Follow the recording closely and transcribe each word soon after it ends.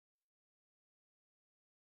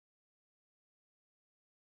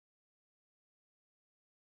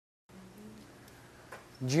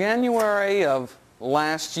January of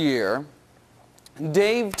last year,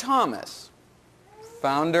 Dave Thomas,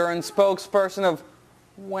 founder and spokesperson of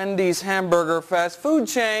Wendy's hamburger fast food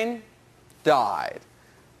chain, died.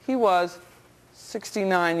 He was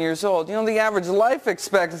 69 years old. You know, the average life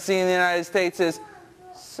expectancy in the United States is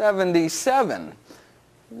 77.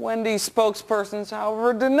 Wendy's spokespersons,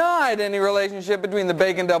 however, denied any relationship between the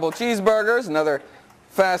bacon double cheeseburgers, another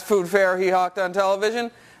fast food fare he hawked on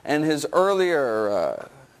television, and his earlier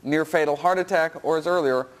near-fatal heart attack or his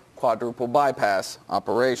earlier quadruple bypass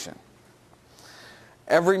operation.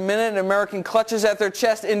 Every minute, an American clutches at their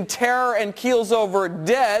chest in terror and keels over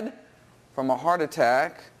dead from a heart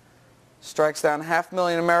attack. Strikes down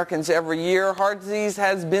 500,000 Americans every year. Heart disease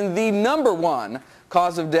has been the #1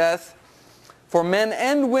 cause of death for men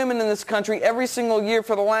and women in this country every single year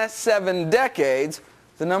for the last 7 decades.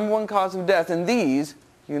 The #1 cause of death in these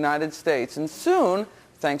United States. And soon,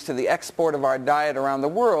 thanks to the export of our diet around the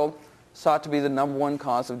world, sought to be the #1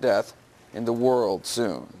 cause of death in the world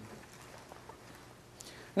soon.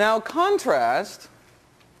 Now contrast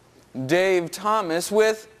Dave Thomas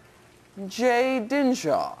with Jay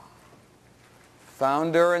Dinshaw,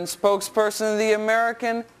 founder and spokesperson of the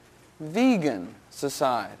American Vegan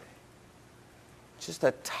Society. Just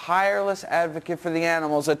a tireless advocate for the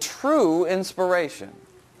animals, a true inspiration.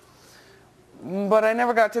 But I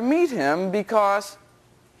never got to meet him because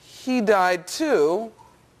he died too,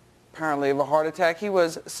 apparently of a heart attack. He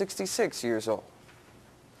was 66 years old.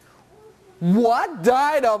 What?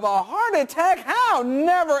 Died of a heart attack? How?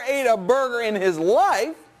 Never ate a burger in his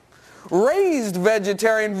life. Raised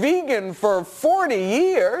vegetarian vegan for 40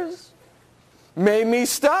 years. Made me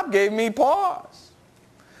stop, gave me pause.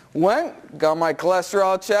 Went, got my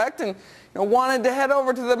cholesterol checked, and wanted to head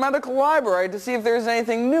over to the medical library to see if there's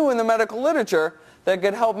anything new in the medical literature that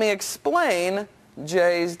could help me explain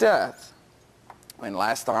Jay's death. I mean,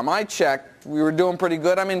 last time I checked, we were doing pretty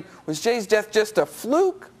good. I mean, was Jay's death just a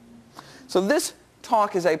fluke? So this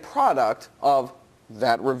talk is a product of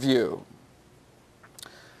that review.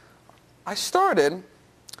 I started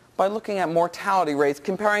by looking at mortality rates,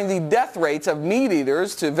 comparing the death rates of meat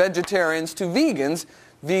eaters to vegetarians to vegans.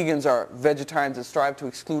 Vegans are vegetarians that strive to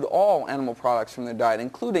exclude all animal products from their diet,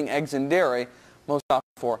 including eggs and dairy, most often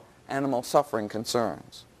for animal suffering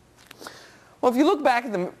concerns. Well, if you look back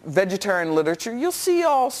at the vegetarian literature, you'll see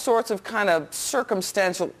all sorts of kind of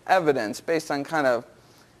circumstantial evidence based on kind of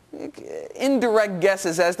indirect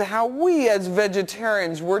guesses as to how we as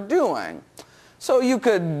vegetarians were doing. So you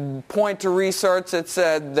could point to research that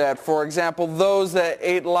said that, for example, those that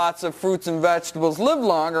ate lots of fruits and vegetables lived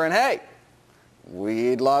longer, and hey,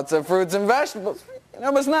 we eat lots of fruits and vegetables.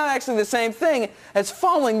 It was not actually the same thing as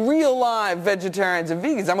following real live vegetarians and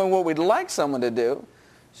vegans. I mean, what we'd like someone to do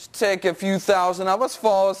is take a few thousand of us,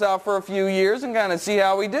 follow us out for a few years, and kind of see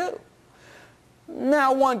how we do.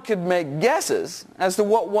 Now, one could make guesses as to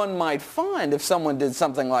what one might find if someone did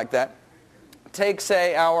something like that. Take,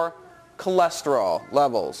 say, our cholesterol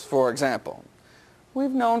levels, for example.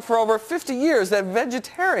 We've known for over 50 years that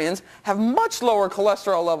vegetarians have much lower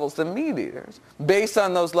cholesterol levels than meat eaters. Based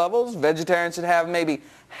on those levels, vegetarians should have maybe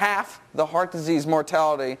half the heart disease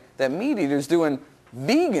mortality that meat eaters do, and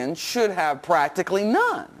vegans should have practically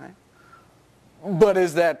none. Right? But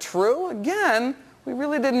is that true? Again, we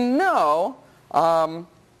really didn't know.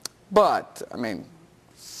 But, I mean,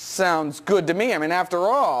 sounds good to me. I mean, after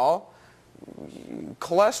all,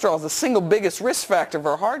 cholesterol is the single biggest risk factor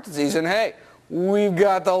for heart disease, and hey, we've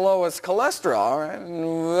got the lowest cholesterol, right?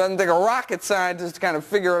 It doesn't take a rocket scientist to kind of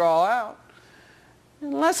figure it all out.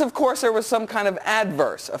 Unless, of course, there was some kind of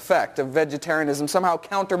adverse effect of vegetarianism somehow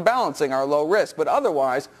counterbalancing our low risk, but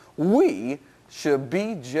otherwise, we should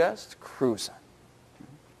be just cruising.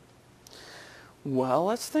 Well,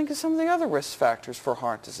 let's think of some of the other risk factors for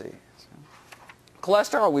heart disease.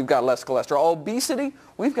 Cholesterol, we've got less cholesterol. Obesity,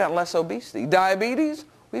 we've got less obesity. Diabetes,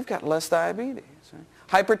 we've got less diabetes.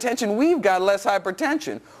 Hypertension, we've got less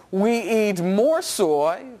hypertension. We eat more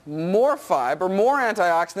soy, more fiber, more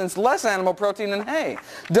antioxidants, less animal protein, and hey,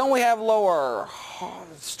 don't we have lower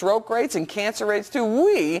stroke rates and cancer rates too?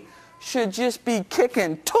 We should just be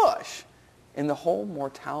kicking tush in the whole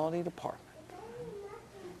mortality department.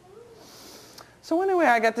 So anyway,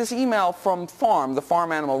 I got this email from FARM, the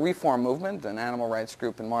Farm Animal Reform Movement, an animal rights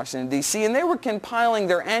group in Washington, D.C., and they were compiling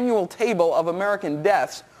their annual table of American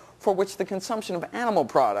deaths for which the consumption of animal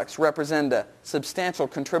products represent a substantial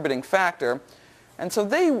contributing factor. And so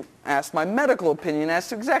they asked my medical opinion as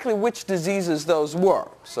to exactly which diseases those were.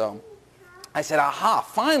 So I said, aha,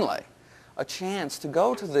 finally, a chance to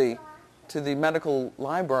go to the medical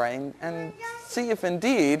library and see if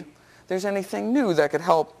indeed there's anything new that could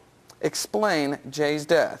help explain Jay's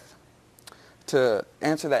death, to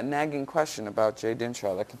answer that nagging question about Jay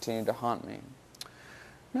Dinshaw that continued to haunt me.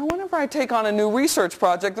 Now, whenever I take on a new research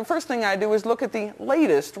project, the first thing I do is look at the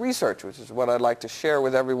latest research, which is what I'd like to share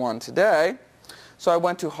with everyone today. So I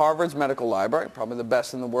went to Harvard's medical library, probably the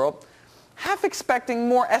best in the world, half expecting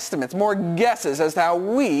more estimates, more guesses as to how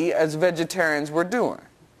we as vegetarians were doing.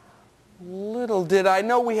 Little did I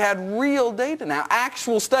know we had real data now,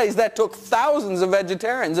 actual studies that took thousands of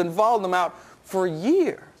vegetarians and followed them out for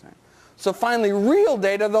years. So finally, real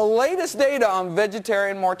data, the latest data on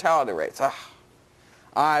vegetarian mortality rates.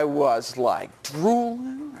 I was like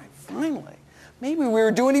drooling, right? Finally. Maybe we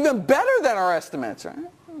were doing even better than our estimates, right?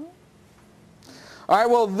 All right,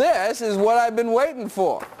 well, this is what I've been waiting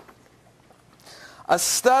for. A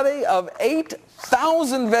study of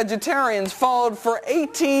 8,000 vegetarians followed for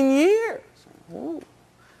 18 years. Ooh.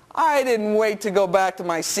 I didn't wait to go back to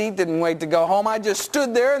my seat, didn't wait to go home. I just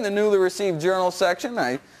stood there in the newly received journal section.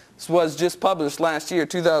 This was just published last year,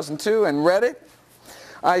 2002, and read it.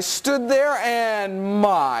 I stood there and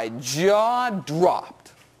my jaw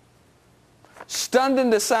dropped. Stunned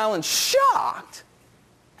into silence, shocked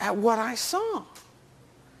at what I saw.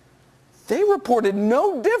 They reported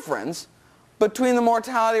no difference between the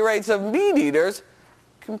mortality rates of meat eaters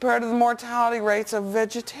compared to the mortality rates of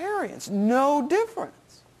vegetarians. No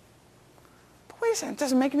difference. But wait a second, it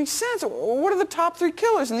doesn't make any sense. What are the top 3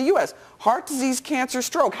 killers in the U.S.? Heart disease, cancer,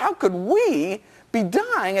 stroke. How could we be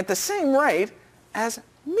dying at the same rate as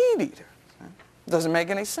meat eaters? It doesn't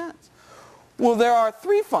make any sense. Well, there are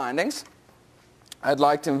 3 findings I'd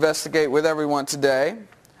like to investigate with everyone today,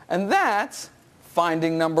 and that's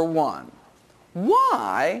finding number 1.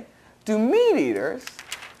 Why do meat eaters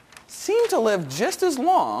seem to live just as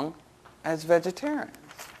long as vegetarians?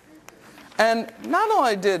 And not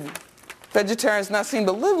only did vegetarians not seem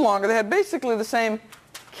to live longer, they had basically the same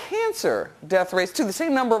cancer death rates too, the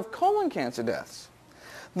same number of colon cancer deaths,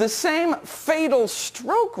 the same fatal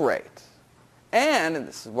stroke rate, and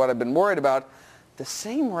this is what I've been worried about, the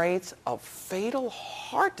same rates of fatal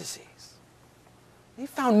heart disease. They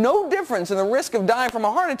found no difference in the risk of dying from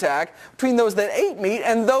a heart attack between those that ate meat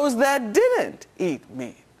and those that didn't eat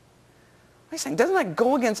meat. What are you saying? Doesn't that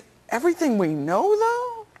go against everything we know,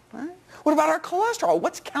 though? Right? What about our cholesterol?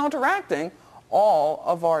 What's counteracting all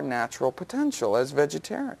of our natural potential as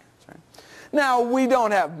vegetarians? Right? Now, we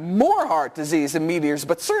don't have more heart disease than meat eaters,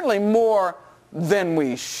 but certainly more than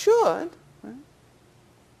we should. Right?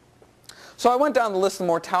 So I went down the list of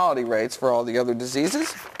mortality rates for all the other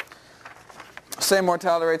diseases. Same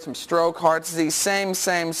mortality rates from stroke, heart disease, same,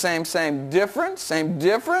 different, same.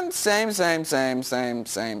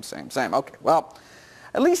 Okay, well,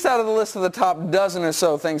 at least out of the list of the top dozen or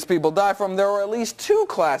so things people die from, there were at least 2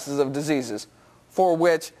 classes of diseases for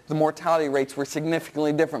which the mortality rates were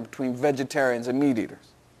significantly different between vegetarians and meat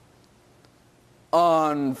eaters.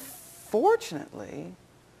 Unfortunately,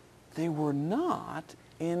 they were not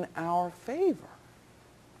in our favor.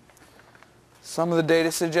 Some of the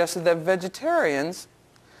data suggested that vegetarians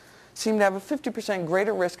seem to have a 50%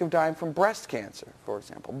 greater risk of dying from breast cancer, for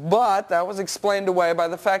example. But that was explained away by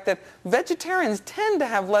the fact that vegetarians tend to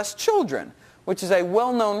have less children, which is a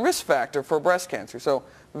well-known risk factor for breast cancer. So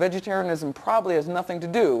vegetarianism probably has nothing to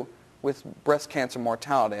do with breast cancer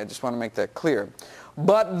mortality. I just want to make that clear.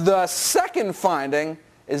 But the second finding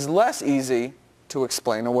is less easy to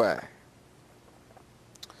explain away.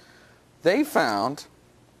 They found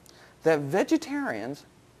that vegetarians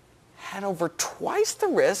had over twice the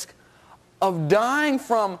risk of dying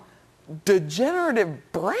from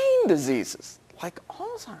degenerative brain diseases like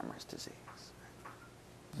Alzheimer's disease.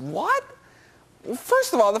 What?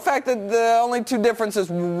 First of all, the fact that the only 2 differences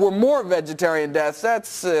were more vegetarian deaths,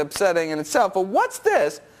 that's upsetting in itself. But what's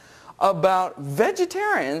this about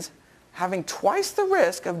vegetarians having twice the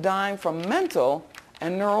risk of dying from mental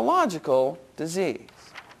and neurological disease?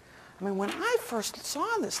 I mean, when I first saw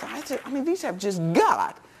this, I said, these have just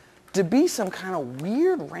got to be some kind of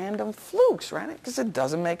weird random flukes, right? Because it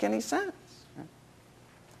doesn't make any sense.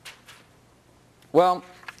 Well,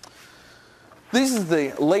 these are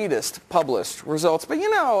the latest published results, but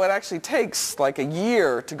it actually takes like a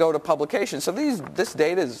year to go to publication. So this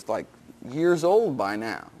data is like years old by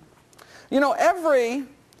now. Every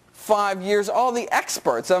 5 years, all the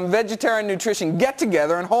experts on vegetarian nutrition get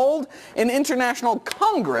together and hold an international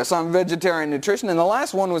congress on vegetarian nutrition. And the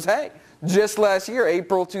last one was, just last year,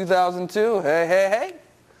 April 2002. Hey.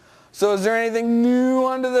 So is there anything new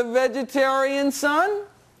under the vegetarian sun?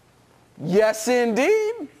 Yes,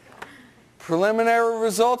 indeed. Preliminary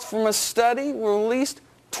results from a study were released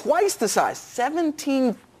twice the size,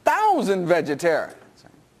 17,000 vegetarians.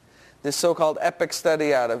 This so-called EPIC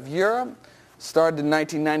study out of Europe started in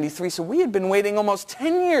 1993, so we had been waiting almost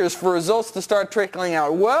 10 years for results to start trickling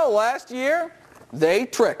out. Well, last year, they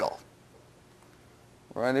trickle.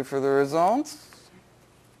 Ready for the results?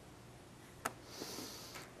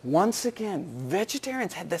 Once again,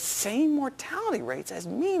 vegetarians had the same mortality rates as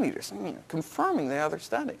meat eaters, confirming the other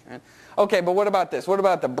study. Right? Okay, but what about this? What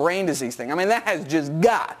about the brain disease thing? I mean, that has just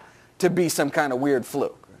got to be some kind of weird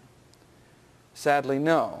fluke. Sadly,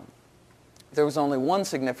 no. There was only one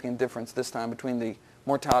significant difference this time between the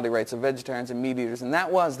mortality rates of vegetarians and meat eaters, and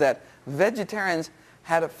that was that vegetarians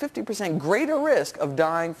had a 50% greater risk of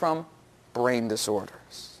dying from brain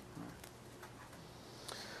disorders.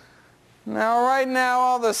 Now, right now,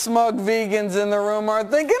 all the smug vegans in the room are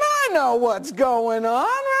thinking, I know what's going on,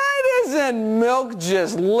 right? Isn't milk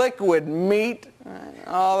just liquid meat? Right?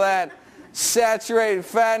 All that saturated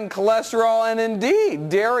fat and cholesterol, and indeed,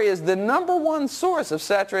 dairy is the #1 source of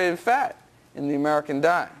saturated fat in the American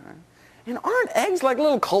diet. Right? And aren't eggs like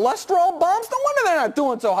little cholesterol bombs? No wonder they're not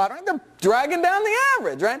doing so hot, right? They're dragging down the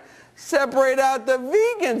average, right? Separate out the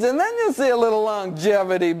vegans, and then you'll see a little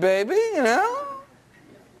longevity, baby, you know?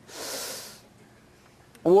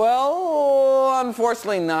 Well,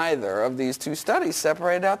 unfortunately, neither of these two studies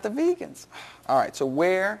separated out the vegans. All right, so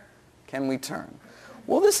where can we turn?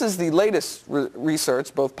 Well, this is the latest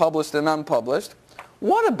research, both published and unpublished.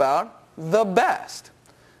 What about the best?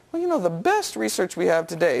 Well, you know, the best research we have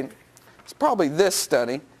to date is probably this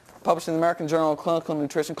study, published in the American Journal of Clinical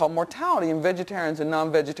Nutrition, called Mortality in Vegetarians and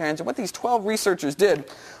Non-Vegetarians. And what these 12 researchers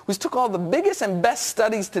did was took all the biggest and best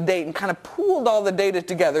studies to date and kind of pooled all the data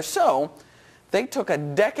together. So they took a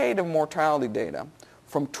decade of mortality data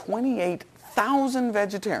from 28,000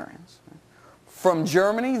 vegetarians from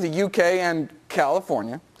Germany, the UK, and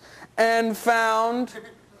California, and found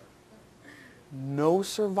no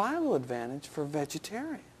survival advantage for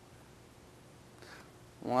vegetarians.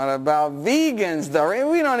 What about vegans, though?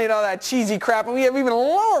 We don't eat all that cheesy crap, and we have even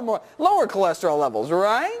lower cholesterol levels,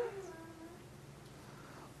 right?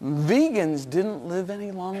 Vegans didn't live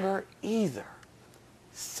any longer either.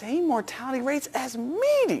 Same mortality rates as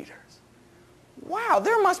meat eaters. Wow,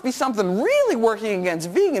 there must be something really working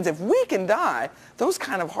against vegans if we can die those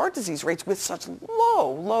kind of heart disease rates with such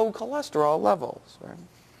low cholesterol levels. Right?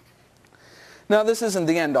 Now, this isn't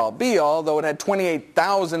the end-all, be-all. Though it had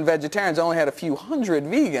 28,000 vegetarians, it only had a few hundred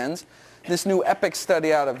vegans. This new EPIC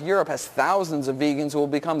study out of Europe has thousands of vegans who will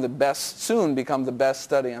soon become the best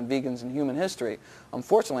study on vegans in human history.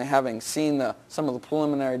 Unfortunately, having seen some of the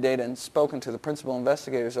preliminary data and spoken to the principal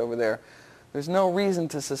investigators over there, there's no reason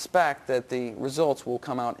to suspect that the results will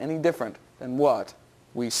come out any different than what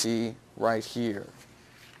we see right here.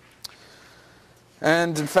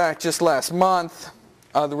 And in fact, just last month,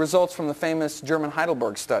 the results from the famous German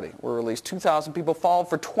Heidelberg study were released. 2,000 people followed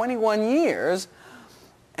for 21 years,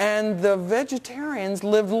 and the vegetarians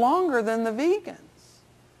lived longer than the vegans.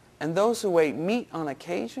 And those who ate meat on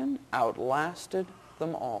occasion outlasted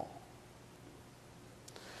them all.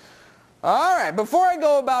 All right, before I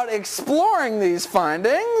go about exploring these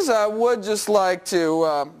findings, I would just like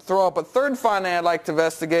to throw up a third finding I'd like to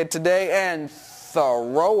investigate today, and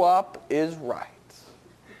throw up is right.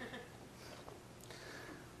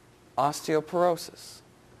 Osteoporosis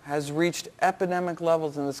has reached epidemic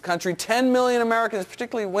levels in this country. 10 million Americans,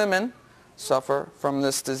 particularly women, suffer from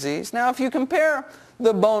this disease. Now, if you compare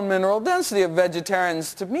the bone mineral density of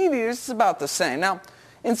vegetarians to meat eaters, it's about the same. Now,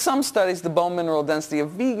 in some studies, the bone mineral density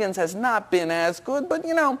of vegans has not been as good, but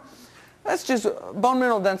you know, bone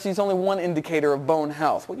mineral density is only one indicator of bone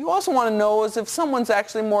health. What you also want to know is if someone's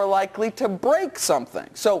actually more likely to break something.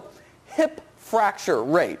 So, hip fracture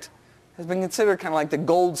rate has been considered kind of like the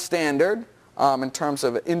gold standard in terms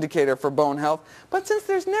of an indicator for bone health. But since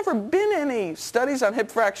there's never been any studies on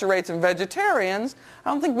hip fracture rates in vegetarians,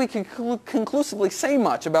 I don't think we can conclusively say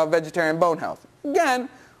much about vegetarian bone health. Again,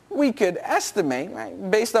 we could estimate,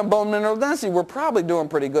 right, based on bone mineral density, we're probably doing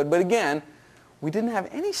pretty good. But again, we didn't have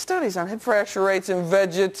any studies on hip fracture rates in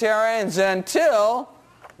vegetarians until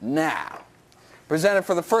now. Presented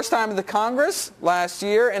for the first time to the Congress last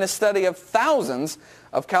year in a study of thousands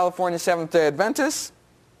of California Seventh-day Adventists,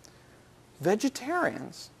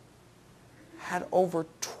 vegetarians had over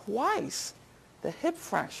twice the hip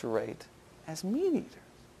fracture rate as meat eaters.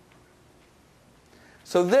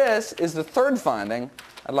 So this is the third finding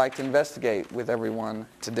I'd like to investigate with everyone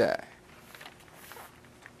today.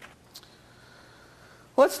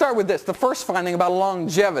 Let's start with this, the first finding about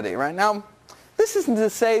longevity, right? Now, this isn't to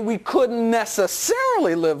say we couldn't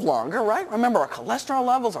necessarily live longer, right? Remember our cholesterol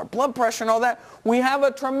levels, our blood pressure and all that. We have a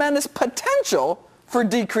tremendous potential for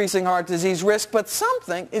decreasing heart disease risk, but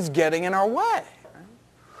something is getting in our way.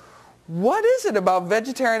 What is it about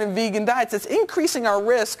vegetarian and vegan diets that's increasing our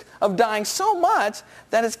risk of dying so much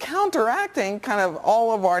that it's counteracting kind of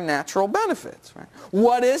all of our natural benefits? Right?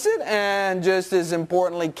 What is it? And just as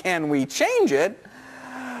importantly, can we change it?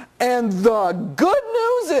 And the good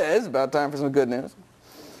news is, about time for some good news,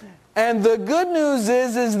 and the good news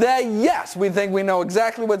is that yes, we think we know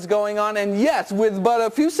exactly what's going on, and yes, with but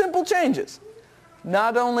a few simple changes,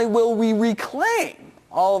 not only will we reclaim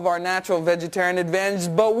all of our natural vegetarian advantages,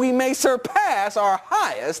 but we may surpass our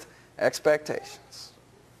highest expectations.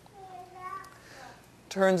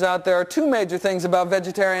 Turns out there are two major things about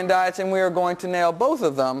vegetarian diets, and we are going to nail both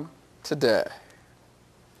of them today.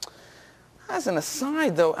 As an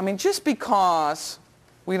aside, though, I mean, just because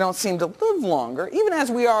we don't seem to live longer, even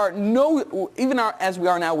as we are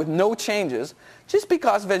now with no changes, just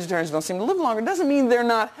because vegetarians don't seem to live longer doesn't mean they're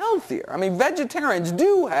not healthier. I mean, vegetarians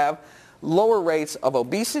do have lower rates of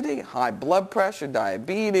obesity, high blood pressure,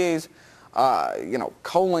 diabetes,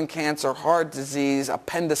 colon cancer, heart disease,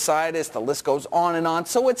 appendicitis, the list goes on and on.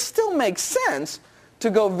 So it still makes sense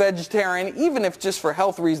to go vegetarian, even if just for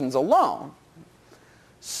health reasons alone.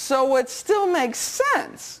 So it still makes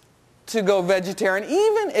sense to go vegetarian,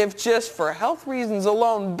 even if just for health reasons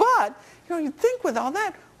alone. But, you'd think with all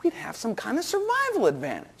that, we'd have some kind of survival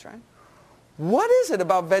advantage, right? What is it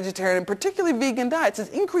about vegetarian and particularly vegan diets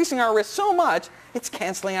that's increasing our risk so much, it's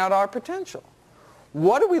canceling out our potential?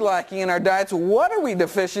 What are we lacking in our diets? What are we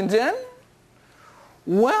deficient in?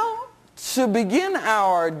 Well, to begin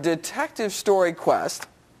our detective story quest,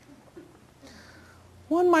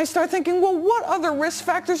 one might start thinking, well, what other risk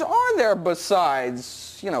factors are there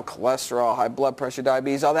besides, cholesterol, high blood pressure,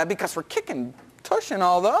 diabetes, all that, because we're kicking tush in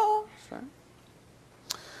all those, right?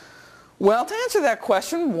 Well, to answer that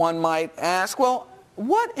question, one might ask, well,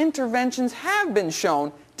 what interventions have been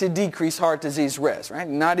shown to decrease heart disease risk, right?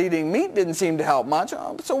 Not eating meat didn't seem to help much,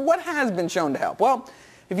 so what has been shown to help? Well,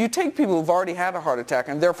 if you take people who've already had a heart attack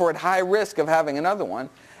and therefore at high risk of having another one,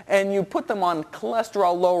 and you put them on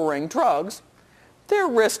cholesterol-lowering drugs, their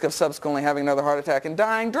risk of subsequently having another heart attack and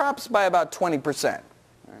dying drops by about 20%.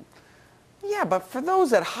 Right? Yeah, but for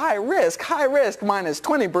those at high risk minus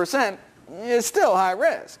 20% is still high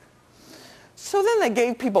risk. So then they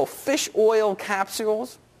gave people fish oil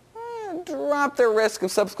capsules, dropped their risk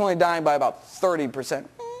of subsequently dying by about 30%.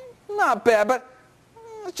 Not bad, but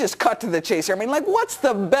let's just cut to the chase here. I mean, what's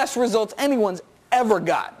the best results anyone's ever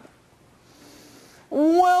gotten?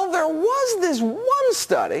 Well, there was this one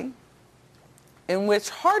study in which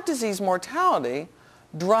heart disease mortality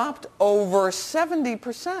dropped over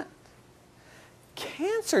 70%.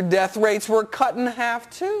 Cancer death rates were cut in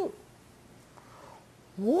half too.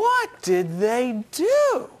 What did they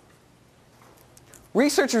do?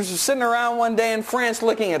 Researchers were sitting around one day in France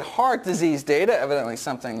looking at heart disease data, evidently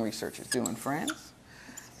something researchers do in France.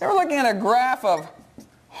 They were looking at a graph of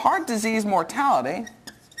heart disease mortality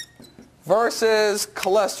versus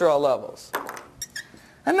cholesterol levels.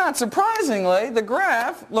 And not surprisingly, the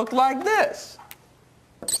graph looked like this.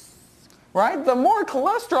 Right? The more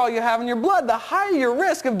cholesterol you have in your blood, the higher your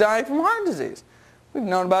risk of dying from heart disease. We've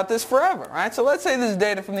known about this forever, right? So let's say this is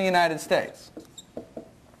data from the United States.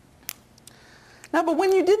 Now, but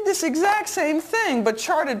when you did this exact same thing, but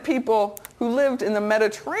charted people who lived in the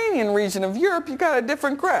Mediterranean region of Europe, you got a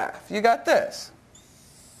different graph. You got this.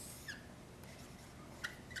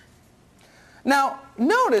 Now,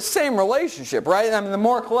 notice same relationship, right? I mean, the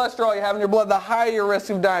more cholesterol you have in your blood, the higher your risk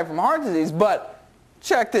of dying from heart disease. But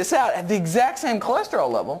check this out. At the exact same cholesterol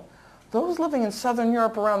level, those living in southern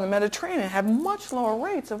Europe around the Mediterranean have much lower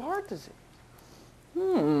rates of heart disease.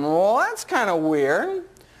 Well, that's kind of weird.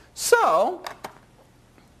 So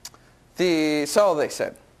they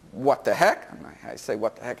said, what the heck? I say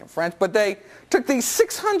what the heck in French, but they took these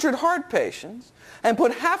 600 heart patients and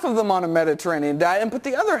put half of them on a Mediterranean diet and put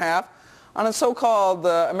the other half on a so-called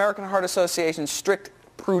American Heart Association strict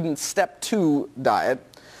prudent step 2 diet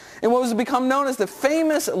in what was to become known as the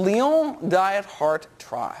famous Lyon Diet Heart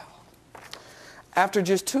Trial. After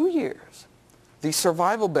just 2 years, the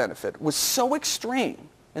survival benefit was so extreme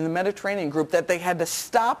in the Mediterranean group that they had to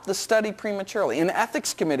stop the study prematurely. An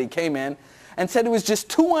ethics committee came in and said it was just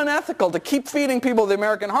too unethical to keep feeding people the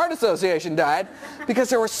American Heart Association diet because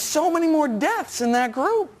there were so many more deaths in that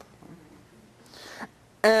group.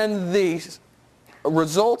 And the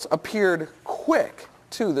results appeared quick,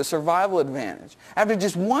 too, the survival advantage. After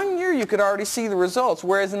just 1 year, you could already see the results,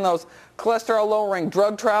 whereas in those cholesterol-lowering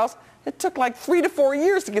drug trials, it took like 3 to 4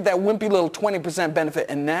 years to get that wimpy little 20% benefit.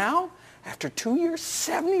 And now, after 2 years,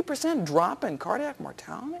 70% drop in cardiac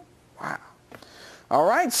mortality? Wow. All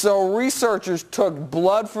right, so researchers took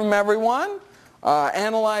blood from everyone,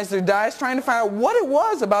 analyzed their diets trying to find out what it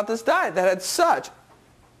was about this diet that had such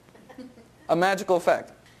a magical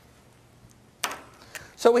effect.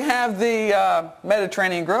 So we have the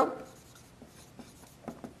Mediterranean group.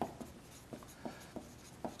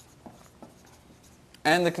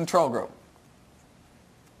 And the control group.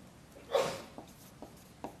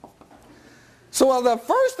 So well, the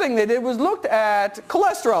first thing they did was looked at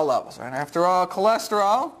cholesterol levels. Right? After all,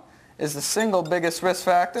 cholesterol is the single biggest risk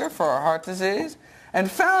factor for heart disease, and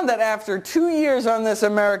found that after 2 years on this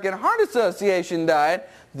American Heart Association diet,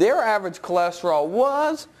 their average cholesterol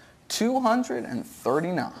was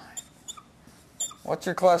 239. What's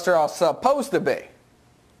your cholesterol supposed to be?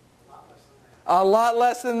 A lot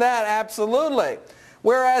less than that, absolutely.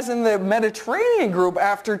 Whereas in the Mediterranean group,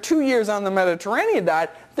 after 2 years on the Mediterranean diet,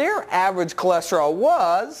 their average cholesterol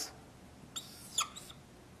was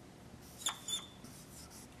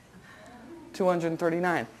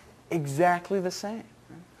 239. Exactly the same.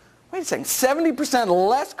 Wait a second, 70%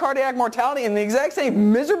 less cardiac mortality and the exact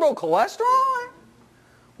same miserable cholesterol?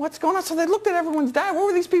 What's going on? So they looked at everyone's diet. What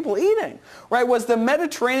were these people eating? Right? Was the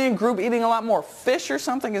Mediterranean group eating a lot more fish or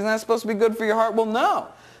something? Isn't that supposed to be good for your heart? Well, no.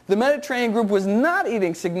 The Mediterranean group was not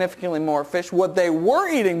eating significantly more fish. What they were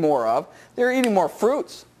eating more of, they were eating more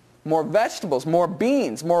fruits, more vegetables, more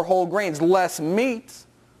beans, more whole grains, less meats.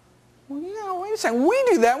 Well, you know, wait a second. We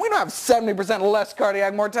do that. We don't have 70% less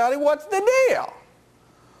cardiac mortality. What's the deal?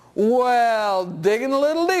 Well, digging a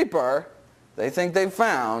little deeper, they think they've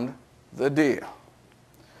found the deal.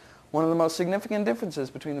 One of the most significant differences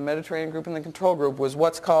between the Mediterranean group and the control group was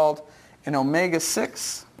what's called an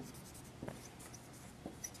omega-6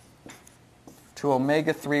 to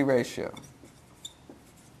omega-3 ratio.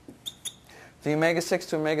 The omega-6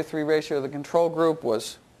 to omega-3 ratio of the control group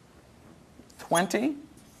was 20,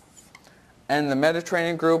 and the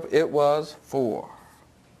Mediterranean group, it was 4.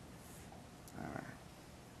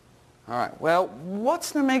 All right, well,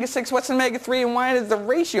 what's an omega-6, what's an omega-3, and why does the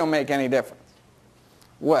ratio make any difference?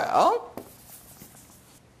 Well,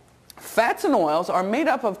 fats and oils are made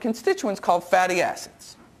up of constituents called fatty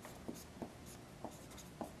acids.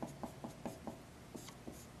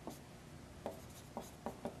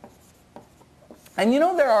 And you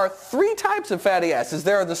know there are 3 types of fatty acids.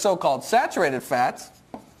 There are the so-called saturated fats.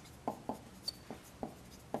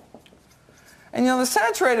 And you know the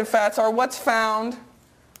saturated fats are what's found,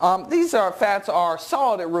 these fats are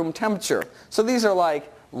solid at room temperature. So these are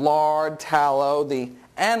like lard, tallow, the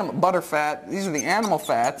butter fat, these are the animal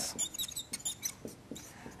fats.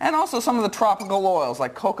 And also some of the tropical oils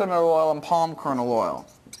like coconut oil and palm kernel oil.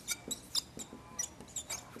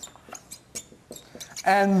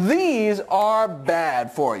 And these are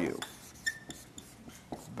bad for you.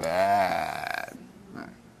 Bad.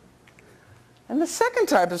 And the second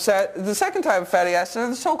type of fatty acids are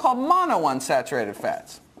the so-called monounsaturated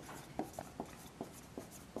fats.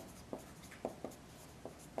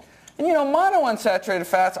 And you know, monounsaturated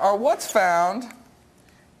fats are what's found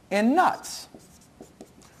in nuts,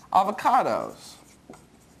 avocados,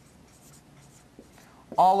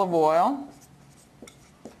 olive oil,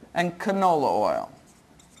 and canola oil.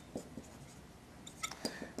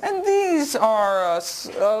 And these are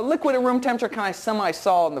liquid at room temperature, kind of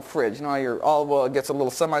semi-solid in the fridge. You know, your olive oil gets a little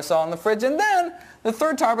semi-solid in the fridge. And then the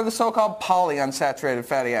third type are the so-called polyunsaturated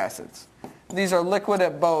fatty acids. These are liquid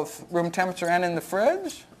at both room temperature and in the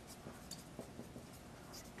fridge.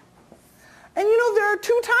 And you know, there are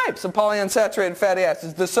 2 types of polyunsaturated fatty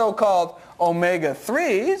acids, the so-called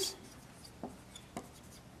omega-3s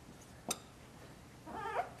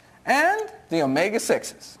and the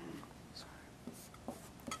omega-6s.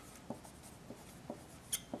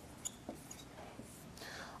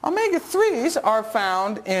 Omega-3s are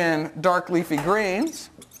found in dark leafy greens,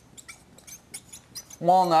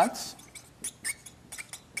 walnuts,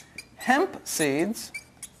 hemp seeds,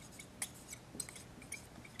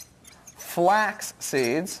 flax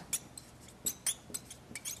seeds,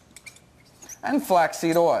 and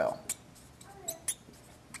flaxseed oil.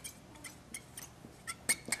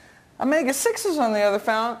 Omega-6s, on the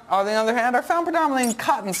other hand, are found predominantly in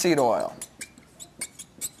cottonseed oil,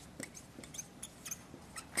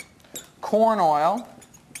 corn oil,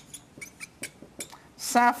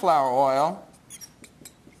 safflower oil,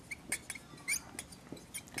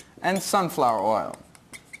 and sunflower oil.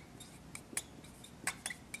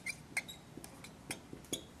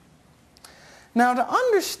 Now, to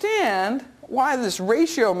understand why this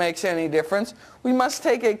ratio makes any difference, we must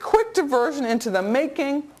take a quick diversion into the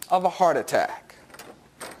making of a heart attack.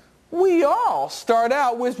 we all start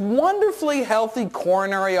out with wonderfully healthy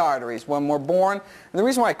coronary arteries when we're born. And the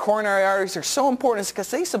reason why coronary arteries are so important is because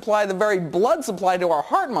they supply the very blood supply to our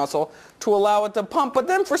heart muscle to allow it to pump. But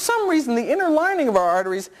then for some reason the inner lining of our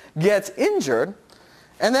arteries gets injured,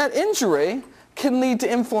 and that injury can lead to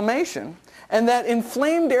inflammation. And that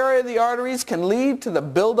inflamed area of the arteries can lead to the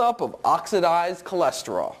buildup of oxidized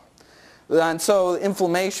cholesterol. And so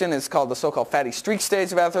inflammation is called the so-called fatty streak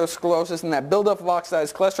stage of atherosclerosis, and that buildup of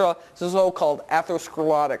oxidized cholesterol is the so-called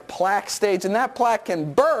atherosclerotic plaque stage, and that plaque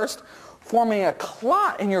can burst, forming a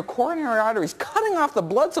clot in your coronary arteries, cutting off the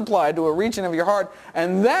blood supply to a region of your heart,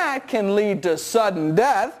 and that can lead to sudden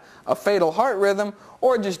death, a fatal heart rhythm,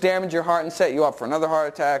 or just damage your heart and set you up for another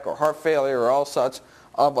heart attack or heart failure or all such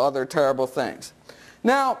of other terrible things.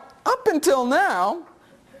 Now, up until now,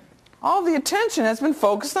 all the attention has been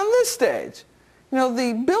focused on this stage. You know,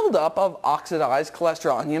 the buildup of oxidized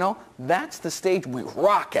cholesterol. And you know, that's the stage we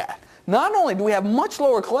rock at. Not only do we have much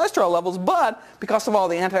lower cholesterol levels, but because of all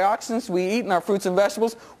the antioxidants we eat in our fruits and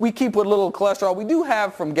vegetables, we keep what little cholesterol we do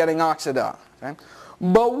have from getting oxidized. Okay?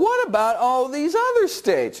 But what about all these other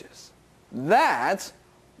stages? That's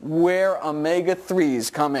where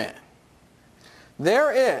omega-3s come in.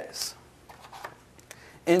 There is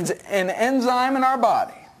an enzyme in our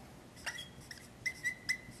body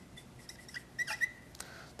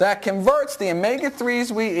that converts the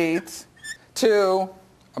omega-3s we eat to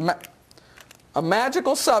a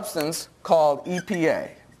magical substance called EPA.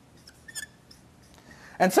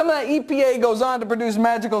 And some of that EPA goes on to produce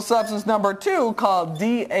magical substance number 2 called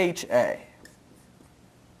DHA.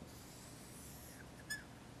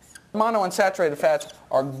 Monounsaturated fats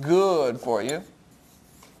are good for you.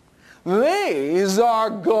 These are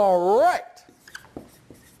great.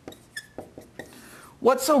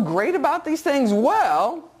 What's so great about these things?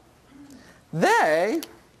 Well, they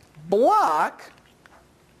block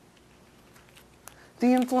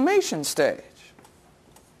the inflammation stage.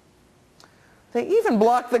 They even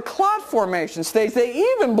block the clot formation stage. They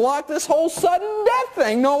even block this whole sudden death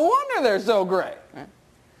thing. No wonder they're so great.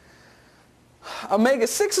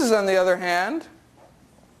 Omega-6s, on the other hand,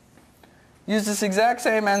 use this exact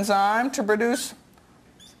same enzyme to produce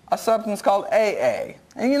a substance called AA.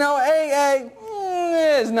 And you know, AA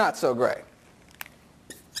is not so great.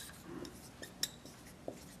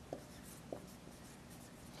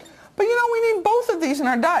 But you know, we need both of these in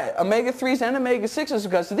our diet, omega-3s and omega-6s,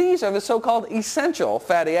 because these are the so-called essential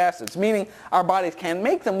fatty acids, meaning our bodies can't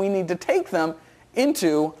make them, we need to take them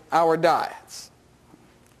into our diets.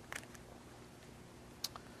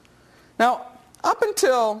 Now, up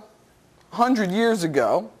until 100 years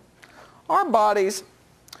ago, our bodies,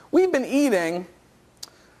 we've been eating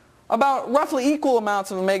about roughly equal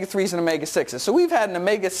amounts of omega-3s and omega-6s. So we've had an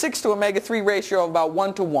omega-6 to omega-3 ratio of about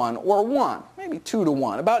 1 to 1, or 1, maybe 2 to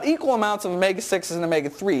 1, about equal amounts of omega-6s and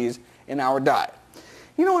omega-3s in our diet.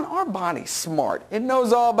 You know, and our body's smart. It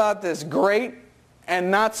knows all about this great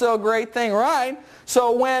and not so great thing, right?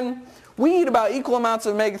 So when we eat about equal amounts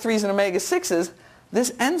of omega-3s and omega-6s,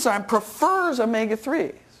 this enzyme prefers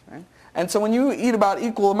omega-3s. Right? And so when you eat about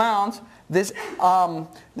equal amounts, this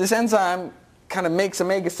enzyme kind of makes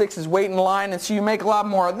omega-6s wait in line, and so you make a lot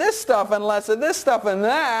more of this stuff and less of this stuff, and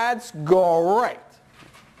that's great.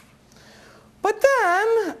 But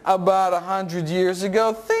then, about 100 years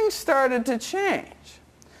ago, things started to change.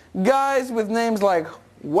 Guys with names like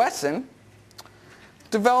Wesson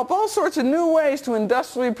developed all sorts of new ways to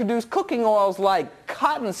industrially produce cooking oils like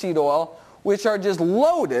cottonseed oil, which are just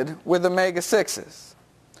loaded with omega-6s.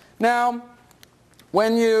 Now,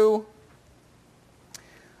 when you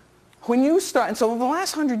start, and so over the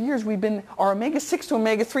last 100 years, our omega-6 to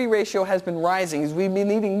omega-3 ratio has been rising. We've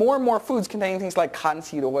been eating more and more foods containing things like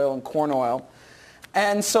cottonseed oil and corn oil.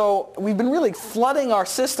 And so we've been really flooding our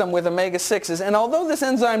system with omega-6s. And although this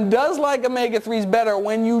enzyme does like omega-3s better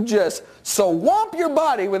when you just swamp your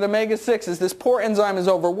body with omega-6s, this poor enzyme is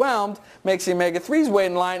overwhelmed, makes the omega-3s wait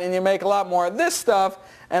in line, and you make a lot more of this stuff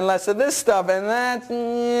and less of this stuff, and that's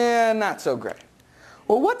not so great.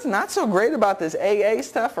 Well, what's not so great about this AA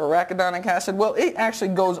stuff, or arachidonic acid? Well, it actually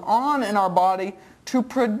goes on in our body to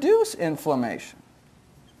produce inflammation.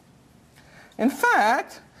 In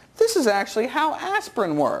fact, this is actually how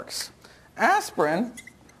aspirin works. Aspirin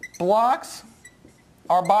blocks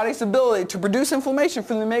our body's ability to produce inflammation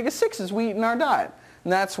from the omega-6s we eat in our diet.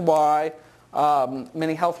 And that's why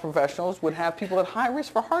many health professionals would have people at high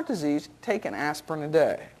risk for heart disease take an aspirin a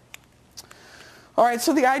day. All right,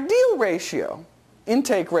 so the ideal ratio,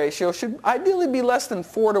 intake ratio, should ideally be less than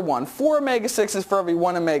 4 to 1. 4 omega-6s for every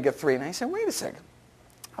 1 omega-3. Now you say, wait a second.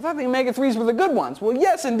 I thought the omega-3s were the good ones. Well,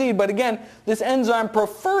 yes, indeed, but again, this enzyme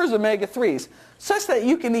prefers omega-3s, such that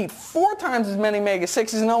you can eat 4 times as many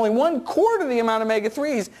omega-6s and only 1/4 the amount of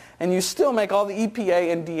omega-3s, and you still make all the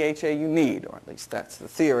EPA and DHA you need, or at least that's the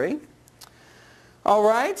theory. All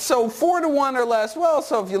right, so 4 to 1 or less. Well,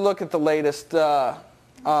 so if you look at the latest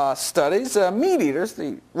studies, meat eaters,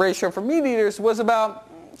 the ratio for meat eaters was about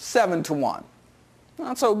 7 to 1.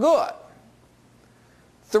 Not so good.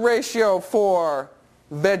 The ratio for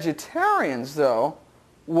vegetarians, though,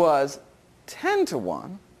 was 10 to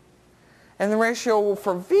 1. And the ratio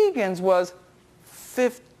for vegans was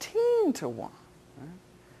 15 to 1.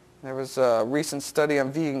 There was a recent study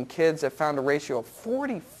on vegan kids that found a ratio of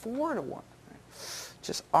 44 to 1.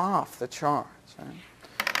 Just off the charts. Right?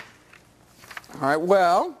 All right,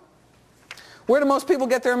 well, where do most people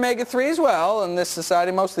get their omega-3s? Well, in this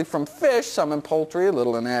society, mostly from fish, some in poultry, a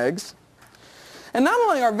little in eggs. And not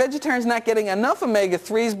only are vegetarians not getting enough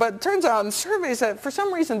omega-3s, but it turns out in surveys that for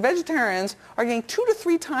some reason vegetarians are getting 2 to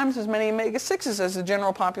 3 times as many omega-6s as the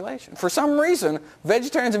general population. For some reason,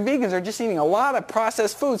 vegetarians and vegans are just eating a lot of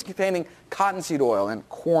processed foods containing cottonseed oil and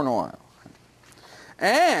corn oil.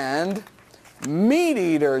 And meat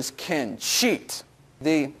eaters can cheat.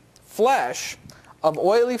 The flesh of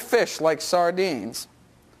oily fish like sardines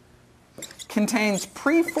contains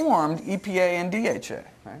preformed EPA and DHA.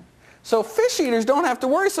 Right? So fish eaters don't have to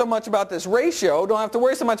worry so much about this ratio, don't have to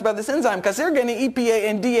worry so much about this enzyme, because they're getting EPA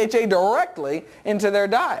and DHA directly into their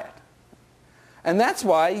diet. And that's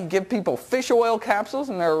why you give people fish oil capsules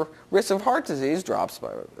and their risk of heart disease drops,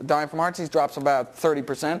 dying from heart disease drops about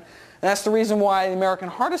 30%. And that's the reason why the American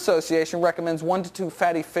Heart Association recommends 1 to 2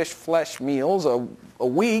 fatty fish flesh meals a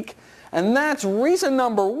week. And that's reason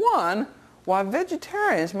number 1 why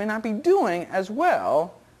vegetarians may not be doing as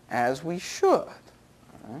well as we should.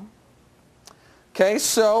 Right. Okay,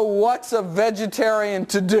 so what's a vegetarian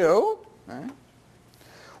to do? Right.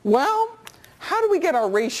 Well, how do we get our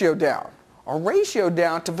ratio down? Our ratio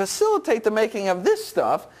down to facilitate the making of this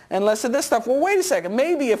stuff and less of this stuff. Well, wait a second.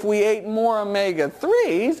 Maybe if we ate more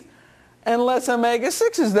omega-3s and less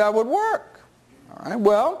omega-6s, that would work. All right,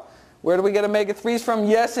 well, where do we get omega-3s from?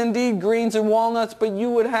 Yes, indeed, greens and walnuts, but you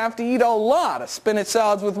would have to eat a lot of spinach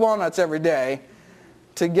salads with walnuts every day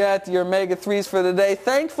to get your omega-3s for the day.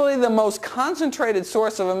 Thankfully, the most concentrated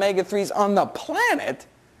source of omega-3s on the planet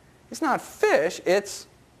is not fish, it's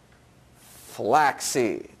flax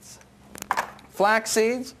seeds. Flax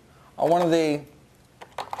seeds are one of the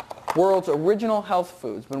world's original health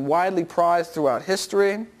foods, been widely prized throughout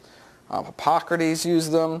history. Hippocrates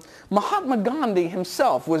used them. Mahatma Gandhi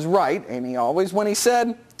himself was right, ain't he always, when he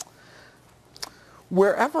said,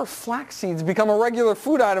 wherever flax seeds become a regular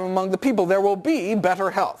food item among the people, there will be better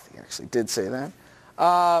health. He actually did say that.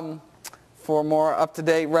 For more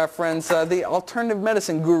up-to-date reference, the alternative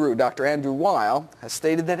medicine guru, Dr. Andrew Weil, has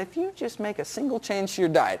stated that if you just make a single change to your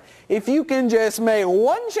diet, if you can just make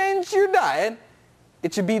one change to your diet,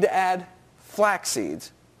 it should be to add flax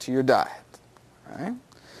seeds to your diet. All right?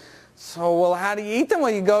 So, well, how do you eat them? Well,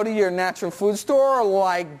 you go to your natural food store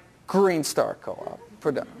like Green Star Co-op.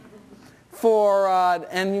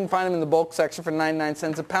 And you can find them in the bulk section for 99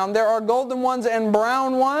 cents a pound. There are golden ones and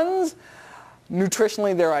brown ones.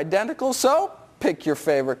 Nutritionally, they're identical, so pick your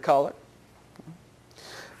favorite color.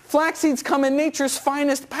 Flax seeds come in nature's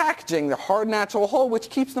finest packaging, the hard natural hull, which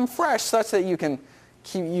keeps them fresh, such that you don't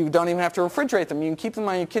even have to refrigerate them. You can keep them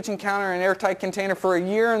on your kitchen counter in an airtight container for a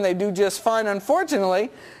year, and they do just fine. Unfortunately,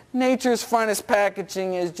 nature's finest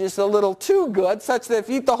packaging is just a little too good, such that if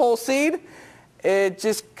you eat the whole seed, it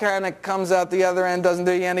just kind of comes out the other end, doesn't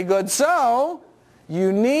do you any good. So,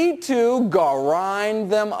 you need to grind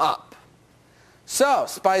them up. So,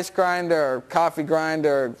 spice grinder, coffee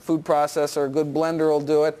grinder, food processor, a good blender will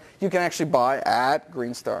do it. You can actually buy at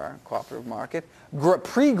Green Star Cooperative Market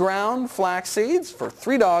pre-ground flax seeds for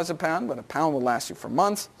 $3 a pound, but a pound will last you for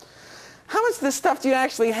months. How much of this stuff do you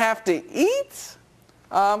actually have to eat?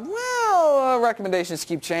 Recommendations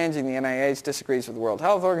keep changing. The NIH disagrees with the World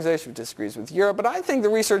Health Organization, disagrees with Europe, but I think the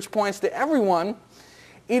research points to everyone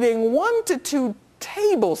eating 1 to 2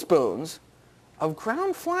 tablespoons of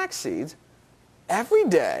ground flax seeds every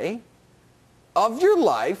day of your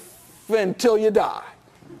life until you die.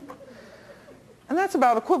 And that's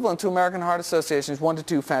about equivalent to American Heart Association's 1 to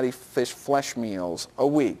 2 fatty fish flesh meals a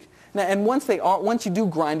week. Now, and once you do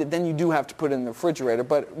grind it, then you do have to put it in the refrigerator,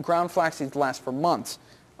 but ground flax seeds last for months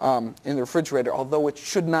in the refrigerator, although it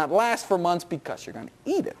should not last for months because you're going to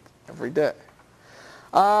eat it every day.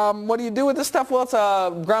 What do you do with this stuff? Well, it's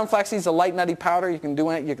ground flax seeds, a light nutty powder. You can do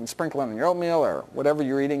it. You can sprinkle it on your oatmeal or whatever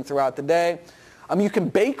you're eating throughout the day. You can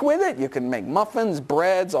bake with it. You can make muffins,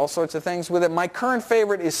 breads, all sorts of things with it. My current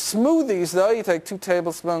favorite is smoothies, though. You take 2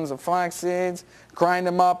 tablespoons of flax seeds, grind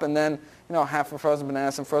them up, and then half a frozen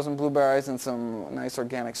banana, some frozen blueberries, and some nice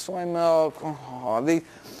organic soy milk. Oh,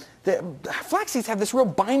 the flax seeds have this real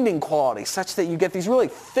binding quality such that you get these really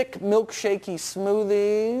thick, milkshakey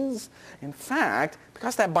smoothies. In fact,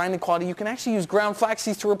 because of that binding quality, you can actually use ground flax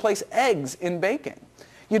seeds to replace eggs in baking.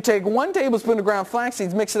 You take 1 tablespoon of ground flax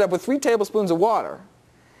seeds, mix it up with 3 tablespoons of water,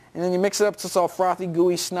 and then you mix it up to it's all frothy,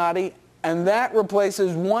 gooey, snotty, and that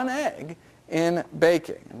replaces 1 egg in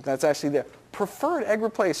baking. That's actually the preferred egg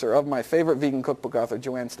replacer of my favorite vegan cookbook author,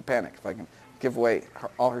 Joanne Stepanek, if I can give away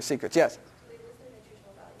all her secrets. Yes?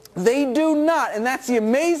 They do not, and that's the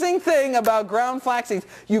amazing thing about ground flax seeds.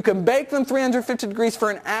 You can bake them 350 degrees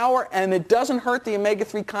for an hour, and it doesn't hurt the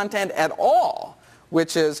omega-3 content at all,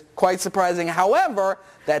 which is quite surprising. However,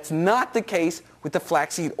 that's not the case with the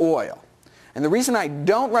flaxseed oil. And the reason I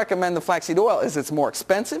don't recommend the flaxseed oil is it's more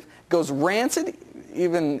expensive, it goes rancid,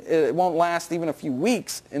 it won't last even a few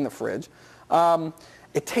weeks in the fridge.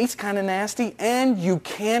 It tastes kind of nasty, and you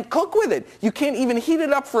can't cook with it. You can't even heat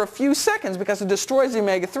it up for a few seconds because it destroys the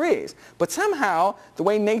omega-3s. But somehow, the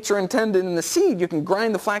way nature intended in the seed, you can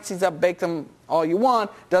grind the flax seeds up, bake them all you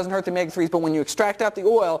want. It doesn't hurt the omega-3s, but when you extract out the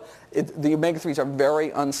oil, the omega-3s are very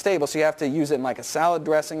unstable, so you have to use it in like a salad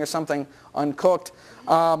dressing or something uncooked.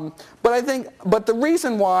 But the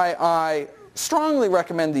reason why I strongly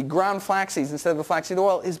recommend the ground flax seeds instead of the flaxseed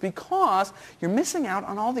oil is because you're missing out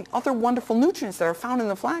on all the other wonderful nutrients that are found in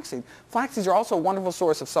the flaxseed. Flax seeds are also a wonderful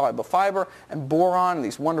source of soluble fiber and boron and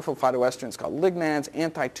these wonderful phytoestrogens called lignans,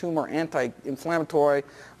 anti-tumor, anti-inflammatory,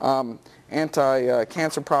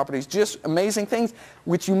 anti-cancer properties, just amazing things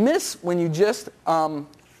which you miss when you just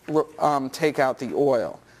take out the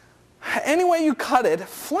oil. Any way you cut it,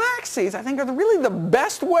 flax seeds I think are really the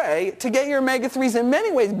best way to get your omega-3s, in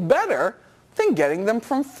many ways better than getting them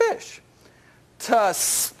from fish. To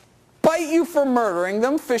spite you for murdering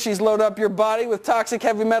them, fishies load up your body with toxic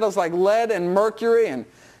heavy metals like lead and mercury and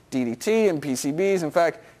DDT and PCBs. In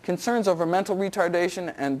fact, concerns over mental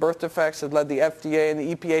retardation and birth defects have led the FDA and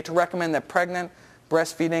the EPA to recommend that pregnant,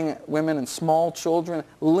 breastfeeding women and small children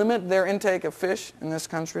limit their intake of fish in this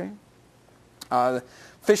country.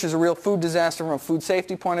 Fish is a real food disaster from a food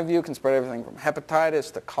safety point of view. It can spread everything from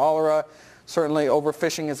hepatitis to cholera. Certainly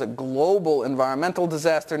overfishing is a global environmental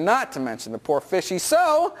disaster, not to mention the poor fishies.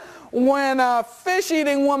 So when a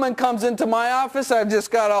fish-eating woman comes into my office, I've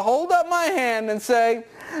just got to hold up my hand and say,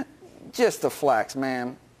 just a flax,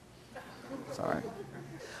 ma'am. Sorry.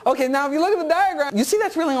 Okay, now if you look at the diagram, you see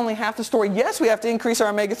that's really only half the story. Yes, we have to increase our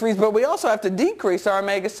omega-3s, but we also have to decrease our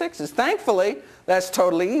omega-6s. Thankfully, that's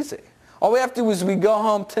totally easy. All we have to do is we go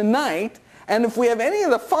home tonight, and if we have any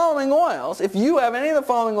of the following oils, if you have any of the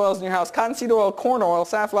following oils in your house, cottonseed oil, corn oil,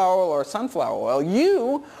 safflower oil, or sunflower oil,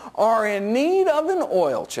 you are in need of an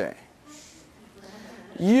oil change.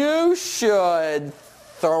 You should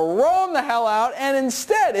throw them the hell out, and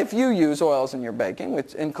instead, if you use oils in your baking,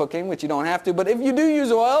 in cooking, which you don't have to, but if you do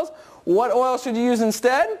use oils, what oil should you use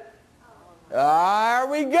instead? There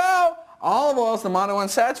we go. Olive oil is the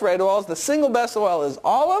monounsaturated oils. The single best oil is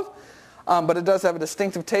olive. But it does have a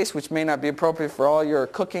distinctive taste which may not be appropriate for all your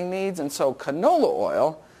cooking needs, and so canola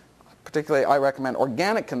oil, particularly I recommend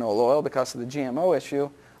organic canola oil because of the GMO issue,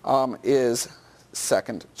 is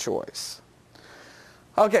second choice.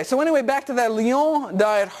 Okay, so anyway, back to that Lyon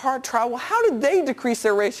diet heart trial. Well, how did they decrease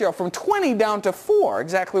their ratio from 20 down to 4,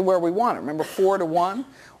 exactly where we want it? Remember 4 to 1?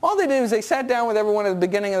 All they did was they sat down with everyone at the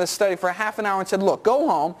beginning of the study for half an hour and said, look, go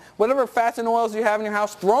home, whatever fats and oils you have in your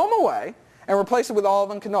house, throw them away and replace it with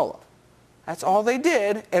olive and canola. That's all they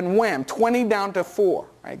did, and wham, 20 down to 4,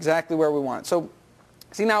 right, exactly where we want it. So,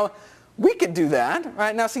 see, now, we could do that,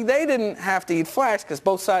 right? Now, see, they didn't have to eat flax because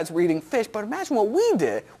both sides were eating fish, but imagine what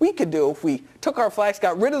we could do if we took our flax,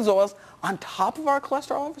 got rid of those oils on top of our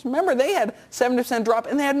cholesterol levels. Remember, they had 70% drop,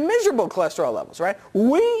 and they had miserable cholesterol levels, right?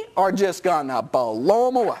 We are just going to blow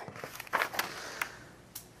them away.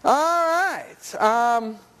 All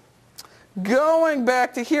right. Going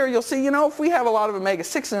back to here, you'll see, if we have a lot of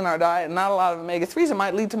omega-6s in our diet and not a lot of omega-3s, it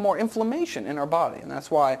might lead to more inflammation in our body. And that's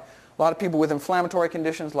why a lot of people with inflammatory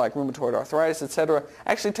conditions like rheumatoid arthritis, etc.,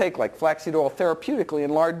 actually take like flaxseed oil therapeutically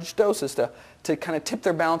in large doses to kind of tip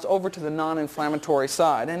their balance over to the non-inflammatory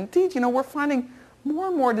side. And indeed, we're finding more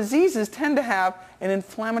and more diseases tend to have an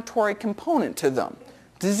inflammatory component to them.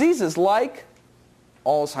 Diseases like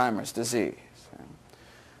Alzheimer's disease.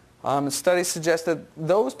 Studies suggest that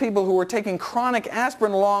those people who were taking chronic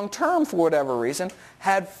aspirin long-term for whatever reason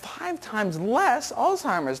had 5 times less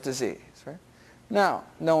Alzheimer's disease. Right? Now,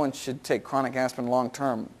 no one should take chronic aspirin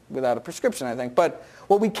long-term without a prescription, I think. But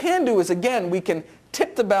what we can do is, again, we can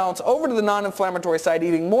tip the balance over to the non-inflammatory side,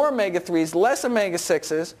 eating more omega-3s, less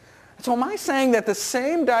omega-6s. So am I saying that the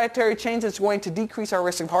same dietary change that's going to decrease our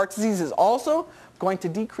risk of heart disease is also going to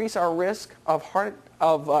decrease our risk of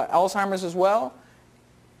Alzheimer's as well?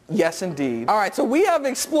 Yes, indeed. All right, so we have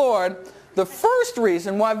explored the first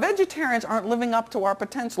reason why vegetarians aren't living up to our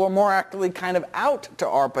potential, or more accurately, kind of out to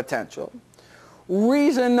our potential.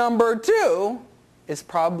 Reason number 2 is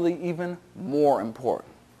probably even more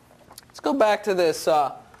important. Let's go back to this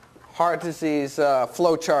heart disease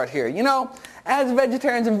flow chart here. You know, as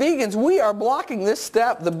vegetarians and vegans, we are blocking this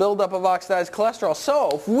step, the buildup of oxidized cholesterol.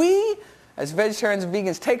 So if we, as vegetarians and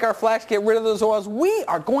vegans, take our flax, get rid of those oils, we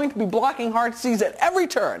are going to be blocking heart disease at every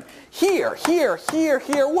turn. Here, here, here,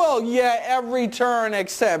 here. Well, yeah, every turn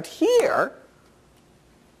except here.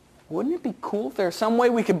 Wouldn't it be cool if there's some way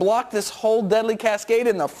we could block this whole deadly cascade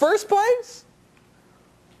in the first place?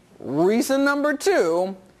 Reason number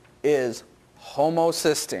 2 is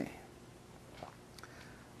homocysteine.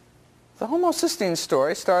 The homocysteine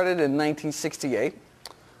story started in 1968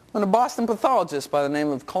 when a Boston pathologist by the name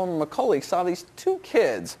of Coleman McCauley saw these 2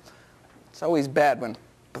 kids. It's always bad when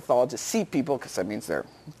pathologists see people because that means they're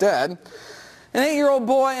dead. An 8-year-old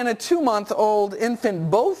boy and a 2-month-old infant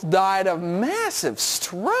both died of massive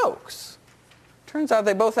strokes. Turns out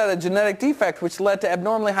they both had a genetic defect which led to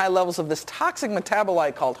abnormally high levels of this toxic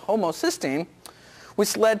metabolite called homocysteine,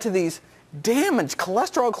 which led to these damaged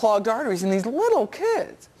cholesterol-clogged arteries in these little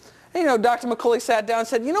kids. And, you know, Dr. McCauley sat down and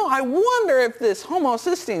said, you know, I wonder if this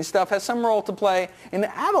homocysteine stuff has some role to play in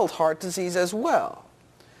adult heart disease as well.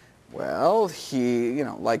 Well, he, you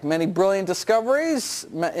know, like many brilliant discoveries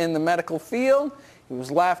in the medical field, he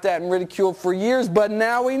was laughed at and ridiculed for years, but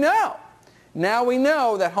now we know. Now we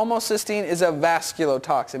know that homocysteine is a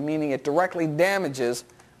vasculotoxin, meaning it directly damages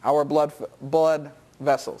our blood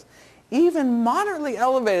vessels. Even moderately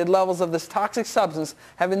elevated levels of this toxic substance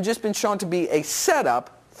have just been shown to be a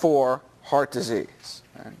setup for heart disease.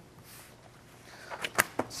 Right?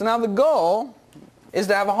 So now the goal is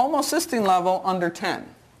to have a homocysteine level under 10.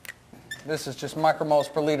 This is just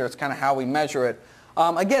micromoles per liter. It's kind of how we measure it.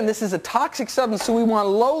 Again, this is a toxic substance, so we want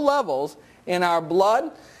low levels in our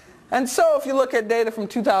blood. And so if you look at data from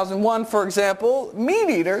 2001, for example, meat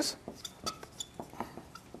eaters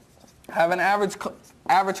have an average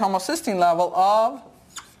homocysteine level of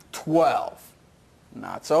 12.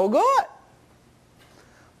 Not so good.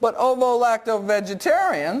 But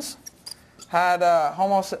ovo-lacto-vegetarians had an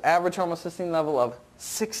average homocysteine level of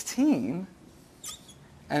 16,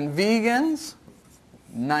 and vegans,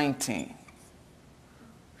 19.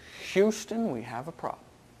 Houston, we have a problem.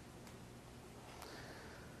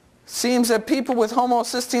 Seems that people with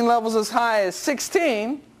homocysteine levels as high as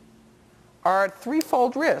 16 are at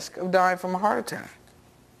 3-fold risk of dying from a heart attack.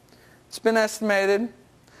 It's been estimated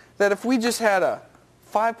that if we just had a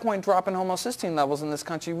 5-point drop in homocysteine levels in this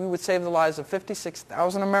country, we would save the lives of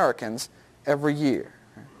 56,000 Americans every year.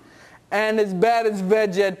 And as bad as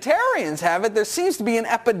vegetarians have it, there seems to be an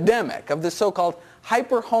epidemic of this so-called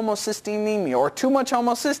hyperhomocysteinemia, or too much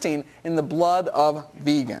homocysteine in the blood of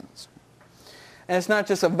vegans. And it's not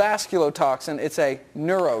just a vasculotoxin, it's a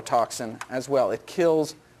neurotoxin as well. It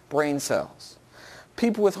kills brain cells.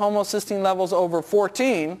 People with homocysteine levels over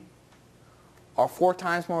 14 are 4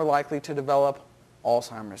 times more likely to develop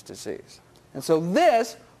Alzheimer's disease. And so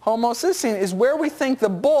this homocysteine is where we think the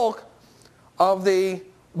bulk of the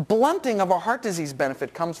blunting of our heart disease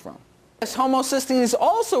benefit comes from. This homocysteine is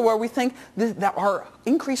also where we think that our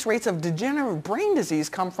increased rates of degenerative brain disease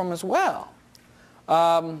come from as well.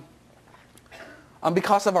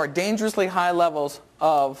 Because of our dangerously high levels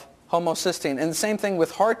of homocysteine. And the same thing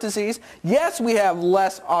with heart disease. Yes, we have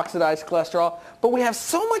less oxidized cholesterol, but we have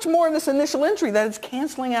so much more in this initial entry that it's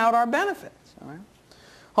canceling out our benefits. All right?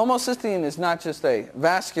 Homocysteine is not just a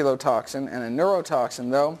vasculotoxin and a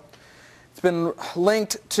neurotoxin, though. It's been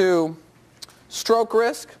linked to stroke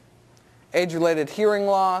risk, age-related hearing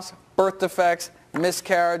loss, birth defects,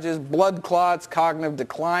 miscarriages, blood clots, cognitive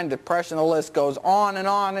decline, depression. The list goes on.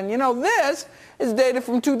 And you know, this is data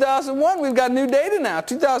from 2001. We've got new data now.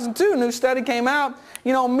 2002, a new study came out.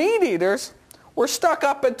 You know, meat eaters were stuck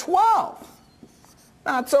up at 12.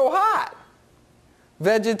 Not so hot.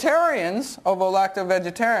 Vegetarians,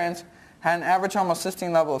 ovo-lacto-vegetarians, had an average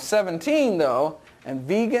homocysteine level of 17, though, and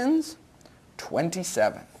vegans,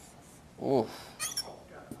 27. Oof.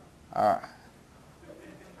 All right.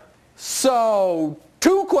 So,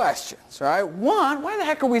 2 questions, right? 1, why the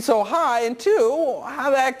heck are we so high? And 2, how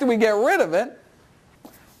the heck do we get rid of it?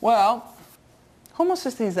 Well,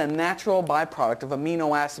 Homocysteine is a natural byproduct of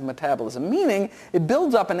amino acid metabolism, meaning it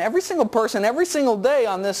builds up in every single person every single day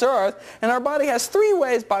on this earth, and our body has three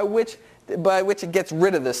ways by which it gets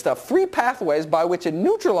rid of this stuff, three pathways by which it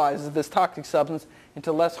neutralizes this toxic substance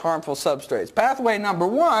into less harmful substrates. Pathway number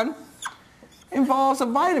one involves a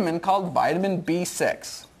vitamin called vitamin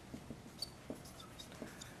B6.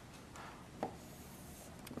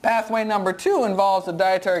 Pathway number two involves a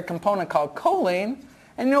dietary component called choline.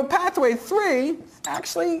 And pathway 3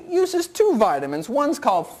 actually uses two vitamins. One's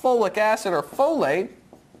called folic acid or folate,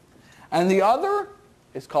 and the other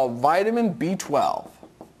is called vitamin B12.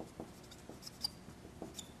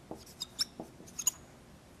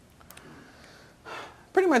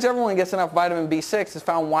 Pretty much everyone gets enough vitamin B6. It's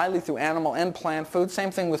found widely through animal and plant foods.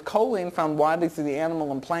 Same thing with choline, found widely through the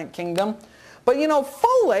animal and plant kingdom. But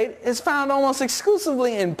folate is found almost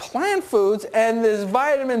exclusively in plant foods, and this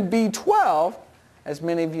vitamin B12, as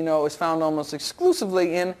many of you know, is found almost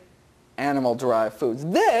exclusively in animal-derived foods.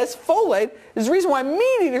 This, folate, is the reason why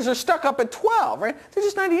meat eaters are stuck up at 12, right? They're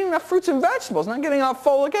just not eating enough fruits and vegetables, not getting enough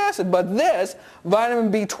folic acid. But this,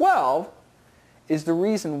 vitamin B12, is the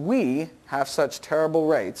reason we have such terrible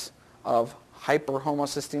rates of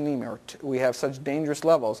hyperhomocystinemia, or we have such dangerous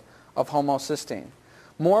levels of homocysteine.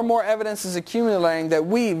 More and more evidence is accumulating that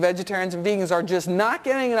we, vegetarians and vegans, are just not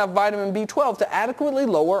getting enough vitamin B12 to adequately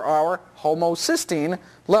lower our homocysteine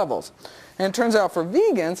levels. And it turns out for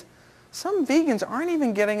vegans, some vegans aren't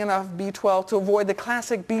even getting enough B12 to avoid the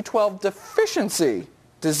classic B12 deficiency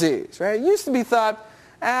disease. Right? It used to be thought,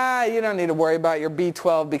 you don't need to worry about your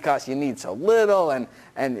B12 because you need so little, and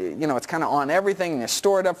it's kind of on everything and you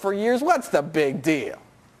store it up for years. What's the big deal?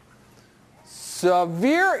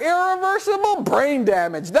 Severe irreversible brain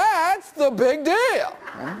damage. That's the big deal.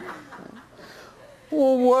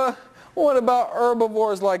 Well, what about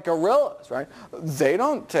herbivores like gorillas, right? They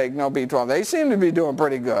don't take no B12. They seem to be doing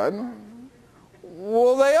pretty good.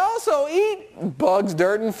 Well, they also eat bugs,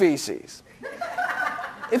 dirt, and feces.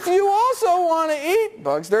 If you also want to eat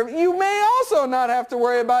bugs, dirt, you may also not have to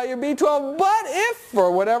worry about your B12. But if,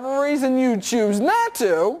 for whatever reason, you choose not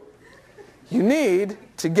to, you need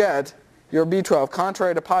to get your B12.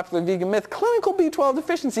 Contrary to popular vegan myth, clinical B12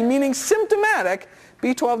 deficiency, meaning symptomatic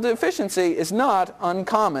B12 deficiency, is not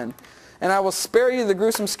uncommon. And I will spare you the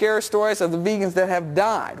gruesome scare stories of the vegans that have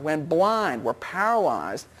died, went blind, were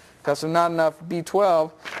paralyzed because of not enough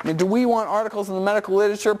B12. I mean, do we want articles in the medical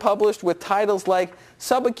literature published with titles like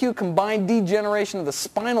subacute combined degeneration of the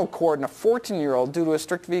spinal cord in a 14-year-old due to a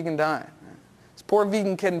strict vegan diet? This poor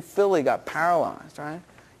vegan kid in Philly got paralyzed, right?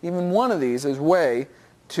 Even one of these is way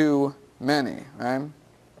too many, right?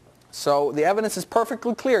 So the evidence is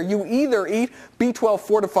perfectly clear. You either eat B12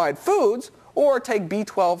 fortified foods or take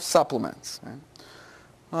B12 supplements. Right?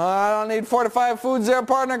 I don't need fortified foods there,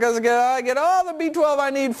 partner, because I get all the B12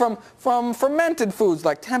 I need from fermented foods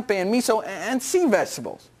like tempeh and miso and sea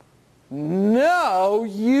vegetables. No,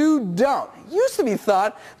 you don't. It used to be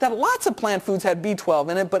thought that lots of plant foods had B12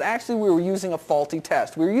 in it, but actually we were using a faulty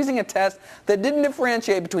test. We were using a test that didn't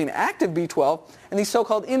differentiate between active B12 and these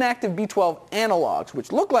so-called inactive B12 analogs,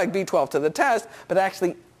 which look like B12 to the test, but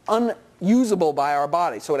actually unusable by our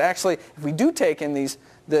body. So it actually, if we do take in these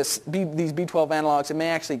B12 analogs, it may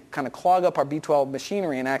actually kind of clog up our B12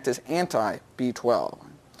 machinery and act as anti-B12.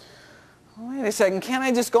 Wait a second, can't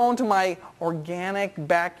I just go into my organic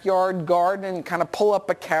backyard garden and kind of pull up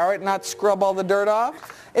a carrot and not scrub all the dirt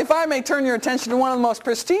off? If I may turn your attention to one of the most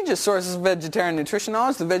prestigious sources of vegetarian nutrition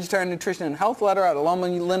knowledge, the Vegetarian Nutrition and Health Letter out of Loma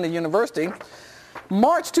Linda University,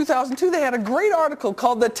 March 2002, they had a great article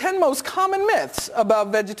called The 10 Most Common Myths About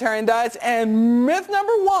Vegetarian Diets, and myth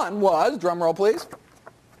number 1 was, drum roll please,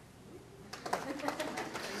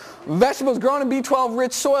 vegetables grown in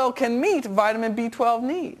B12-rich soil can meet vitamin B12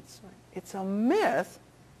 needs. It's a myth.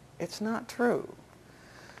 It's not true.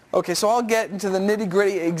 Okay, so I'll get into the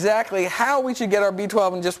nitty-gritty exactly how we should get our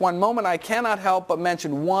B12 in just one moment. I cannot help but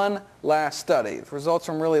mention one last study. The results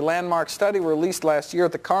from a really landmark study were released last year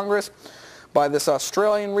at the Congress by this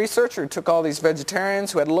Australian researcher who took all these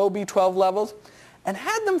vegetarians who had low B12 levels and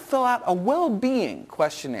had them fill out a well-being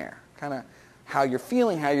questionnaire, kind of how you're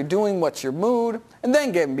feeling, how you're doing, what's your mood, and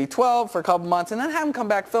then gave them B12 for a couple months, and then have them come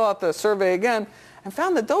back, fill out the survey again, and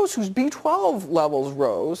found that those whose B12 levels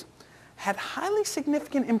rose had highly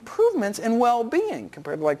significant improvements in well-being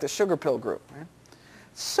compared to like the sugar pill group. Right?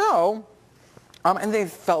 So, and they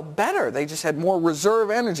felt better. They just had more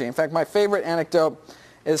reserve energy. In fact, my favorite anecdote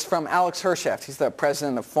is from Alex Hersheft. He's the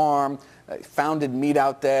president of FARM, founded Meat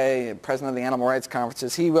Out Day, president of the Animal Rights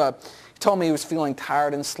Conferences. He told me he was feeling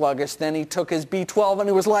tired and sluggish. Then he took his B12 and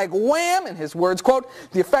he was like, wham! In his words, quote,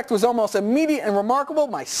 the effect was almost immediate and remarkable.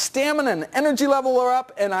 My stamina and energy level are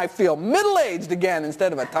up and I feel middle-aged again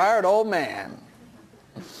instead of a tired old man.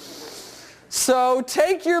 So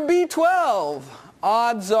take your B12.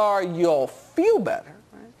 Odds are you'll feel better.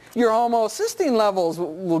 Right? Your homocysteine levels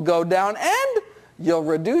will go down and you'll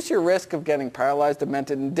reduce your risk of getting paralyzed,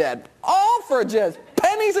 demented, and dead. All for just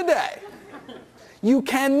pennies a day. You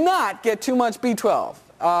cannot get too much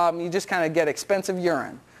B12. You just kind of get expensive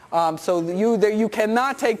urine. So you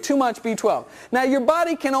cannot take too much B12. Now your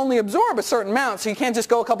body can only absorb a certain amount, so you can't just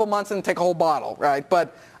go a couple months and take a whole bottle, right?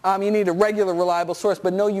 But you need a regular, reliable source.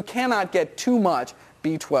 But no, you cannot get too much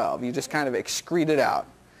B12. You just kind of excrete it out.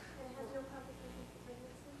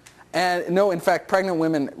 And no, in fact, pregnant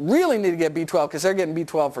women really need to get B12 because they're getting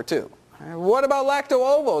B12 for 2. What about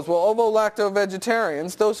lacto-ovos? Well,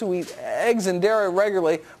 ovo-lacto-vegetarians, those who eat eggs and dairy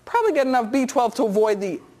regularly, probably get enough B12 to avoid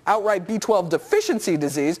the outright B12 deficiency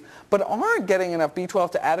disease, but aren't getting enough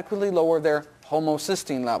B12 to adequately lower their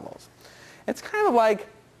homocysteine levels. It's kind of like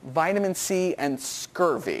vitamin C and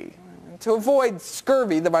scurvy. To avoid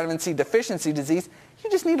scurvy, the vitamin C deficiency disease,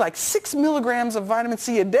 you just need like 6 milligrams of vitamin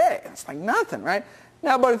C a day. It's like nothing, right?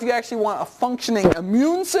 Now, but if you actually want a functioning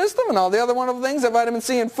immune system and all the other wonderful things that vitamin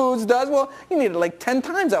C in foods does, well, you need it like 10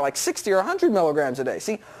 times that, like 60 or 100 milligrams a day.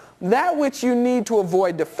 See, that which you need to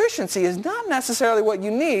avoid deficiency is not necessarily what you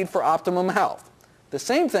need for optimum health. The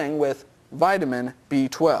same thing with vitamin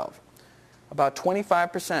B12. About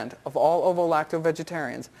 25% of all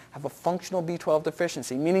ovo-lacto-vegetarians have a functional B12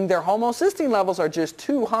 deficiency, meaning their homocysteine levels are just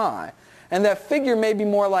too high. And that figure may be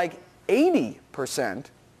more like 80%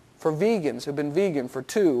 for vegans who've been vegan for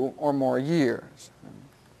 2 or more years.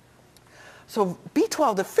 So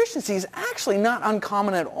B12 deficiency is actually not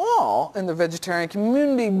uncommon at all in the vegetarian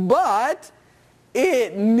community, but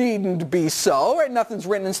it needn't be so. Right? Nothing's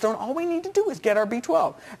written in stone. All we need to do is get our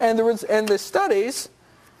B12. And the studies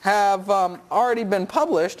have already been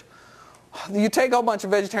published. You take a whole bunch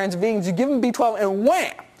of vegetarians and vegans, you give them B12, and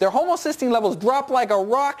wham! Their homocysteine levels drop like a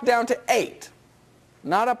rock down to 8.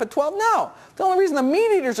 Not up at 12? No. The only reason the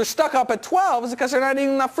meat eaters are stuck up at 12 is because they're not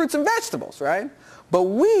eating enough fruits and vegetables, right? But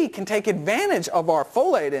we can take advantage of our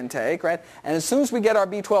folate intake, right? And as soon as we get our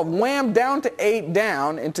B12, wham, down to 8,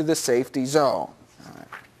 down into the safety zone. Right.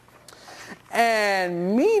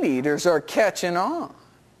 And meat eaters are catching on.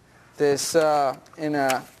 This, in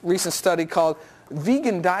a recent study called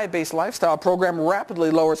Vegan Diet-Based Lifestyle Program Rapidly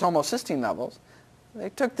Lowers Homocysteine Levels. They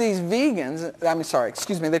took these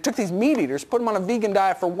they took these meat eaters, put them on a vegan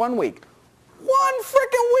diet for 1 week. 1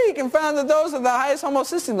 frickin' week, and found that those with the highest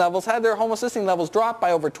homocysteine levels had their homocysteine levels drop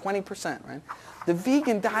by over 20%, right? The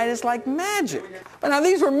vegan diet is like magic. But now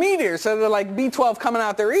these were meat eaters, so they're like B12 coming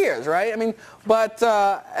out their ears, right? I mean, but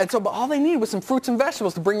all they needed was some fruits and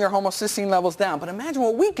vegetables to bring their homocysteine levels down. But imagine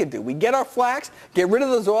what we could do. We get our flax, get rid of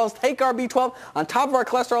those oils, take our B12, on top of our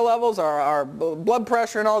cholesterol levels, our blood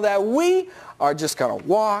pressure and all that, we are just going to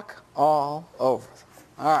walk all over them.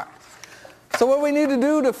 All right. So what do we need to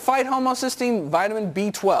do to fight homocysteine? Vitamin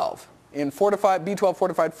B12 in B12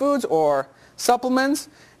 fortified foods or supplements.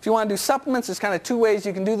 If you want to do supplements, there's kind of 2 ways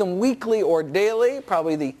you can do them, weekly or daily.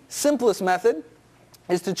 Probably the simplest method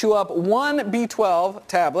is to chew up 1 B12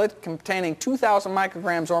 tablet containing 2,000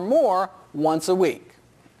 micrograms or more once a week.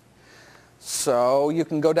 So you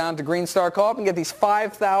can go down to Green Star Co-op and get these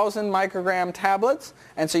 5,000 microgram tablets.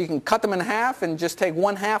 And so you can cut them in half and just take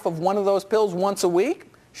 1/2 of one of those pills once a week.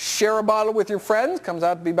 Share a bottle with your friends. Comes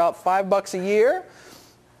out to be about $5 a year.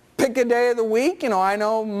 Pick a day of the week. You know, I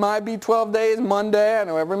know my B12 day is Monday. I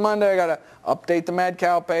know every Monday I got to update the Mad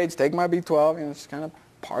Cow page, take my B12. You know, it's kind of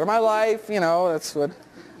part of my life. You know, that's what.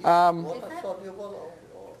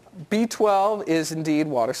 B12 is indeed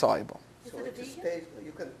water soluble. So it just stays,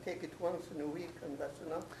 you can take it once in a week and that's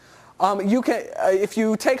enough? You can, if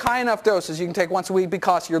you take high enough doses, you can take once a week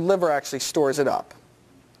because your liver actually stores it up.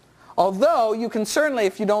 Although you can certainly,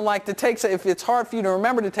 if you don't like to take, if it's hard for you to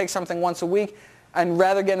remember to take something once a week, and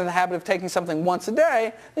rather get into the habit of taking something once a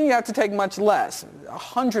day, then you have to take much less,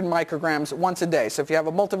 100 micrograms once a day. So if you have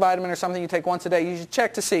a multivitamin or something you take once a day, you should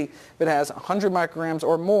check to see if it has 100 micrograms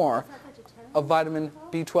or more of vitamin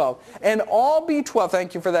B12. And all B12,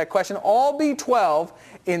 thank you for that question, all B12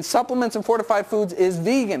 in supplements and fortified foods is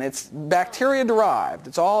vegan. It's bacteria derived.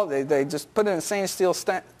 It's all, they just put it in a stainless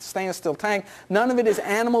steel tank. None of it is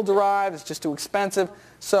animal derived. It's just too expensive.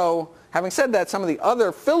 So having said that, some of the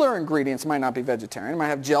other filler ingredients might not be vegetarian. It might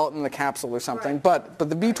have gelatin in the capsule or something, but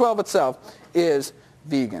the B12 itself is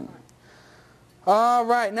vegan. All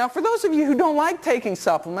right. Now, for those of you who don't like taking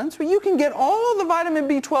supplements, well, you can get all the vitamin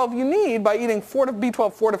B12 you need by eating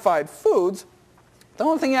B12 fortified foods. The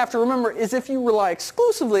only thing you have to remember is if you rely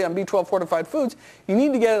exclusively on B12 fortified foods, you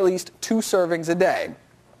need to get at least 2 servings a day,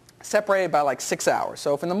 separated by like 6 hours.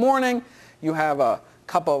 So if in the morning you have a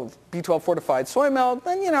cup of B12 fortified soy milk,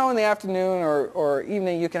 then in the afternoon or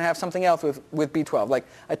evening you can have something else with B12, like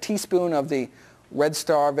a teaspoon of the Red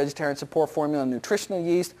Star Vegetarian Support Formula nutritional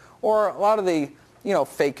yeast, or a lot of the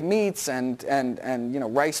fake meats and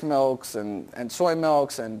rice milks and soy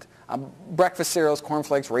milks and breakfast cereals,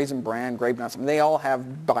 cornflakes, Raisin Bran, grape nuts. They all have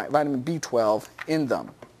vitamin B12 in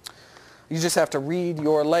them. You just have to read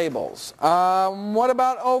your labels. What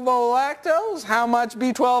about ovo-lactose? How much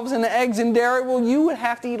B12 is in the eggs and dairy? Well, you would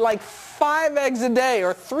have to eat like 5 eggs a day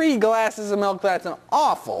or 3 glasses of milk. That's an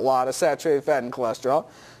awful lot of saturated fat and cholesterol.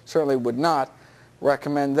 Certainly would not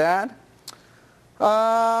recommend that.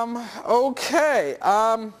 Okay.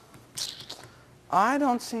 I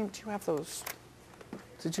don't seem to have those.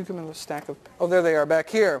 Did you give me a stack of? Oh, there they are back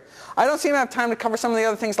here. I don't seem to have time to cover some of the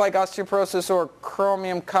other things like osteoporosis or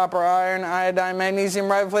chromium, copper, iron, iodine, magnesium,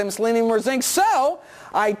 riboflavin, selenium, or zinc. So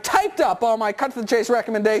I typed up all my cut-to-the-chase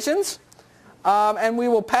recommendations, and we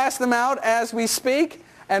will pass them out as we speak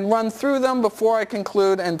and run through them before I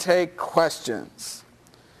conclude and take questions.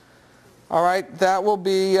 All right, that will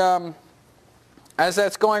be, as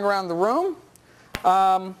that's going around the room,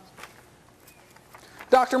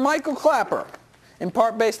 Dr. Michael Clapper, in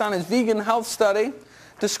part based on his vegan health study,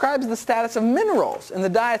 describes the status of minerals in the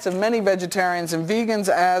diets of many vegetarians and vegans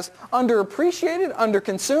as underappreciated,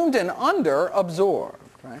 underconsumed, and underabsorbed.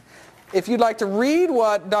 Right? If you'd like to read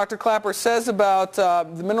what Dr. Clapper says about the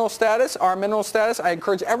mineral status, our mineral status, I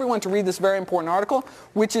encourage everyone to read this very important article,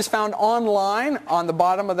 which is found online on the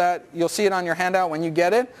bottom of that. You'll see it on your handout when you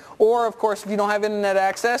get it. Or, of course, if you don't have internet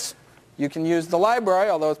access, you can use the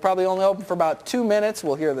library, although it's probably only open for about 2 minutes.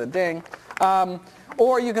 We'll hear the ding.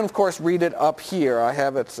 Or you can, of course, read it up here. I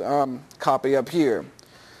have its copy up here.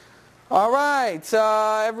 All right,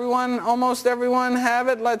 almost everyone have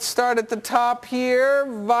it. Let's start at the top here.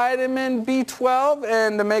 Vitamin B12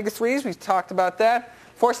 and omega-3s. We talked about that.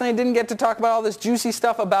 Fortunately, I didn't get to talk about all this juicy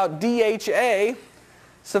stuff about DHA.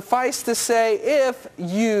 Suffice to say, if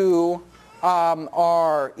you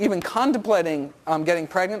are even contemplating getting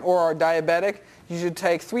pregnant or are diabetic, you should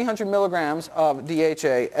take 300 milligrams of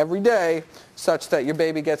DHA every day such that your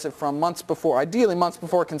baby gets it from months before, ideally months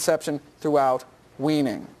before conception, throughout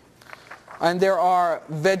weaning. And there are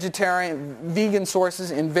vegan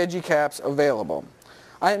sources in veggie caps available.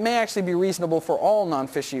 It may actually be reasonable for all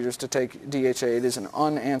non-fish eaters to take DHA. It is an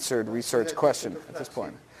unanswered research question at this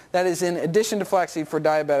point. That is in addition to flaxseed for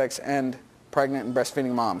diabetics and pregnant and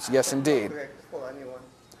breastfeeding moms. Yes, indeed.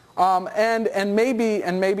 And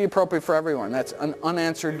may be appropriate for everyone. That's an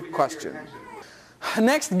unanswered question.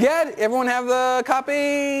 Next, everyone have the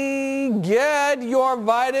copy? Get your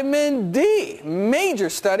vitamin D. Major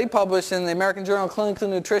study published in the American Journal of Clinical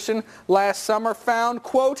Nutrition last summer found,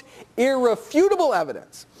 quote, irrefutable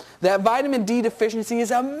evidence that vitamin D deficiency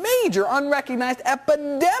is a major unrecognized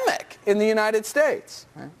epidemic in the United States.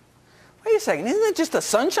 Right? Wait a second, isn't it just a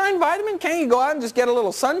sunshine vitamin? Can't you go out and just get a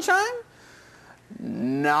little sunshine?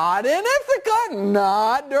 Not in Ithaca,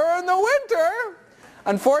 not during the winter.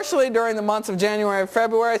 Unfortunately, during the months of January and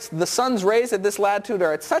February, the sun's rays at this latitude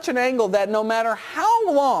are at such an angle that no matter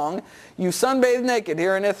how long you sunbathe naked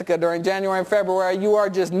here in Ithaca during January and February, you are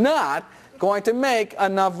just not going to make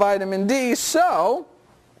enough vitamin D, so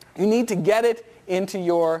you need to get it into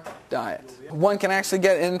your diet. One can actually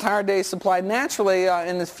get an entire day's supply naturally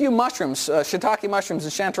in a few mushrooms. Shiitake mushrooms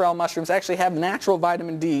and chanterelle mushrooms actually have natural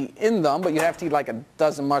vitamin D in them, but you have to eat like a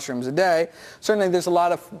dozen mushrooms a day. Certainly there's a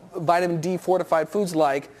lot of vitamin D fortified foods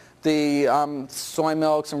like the soy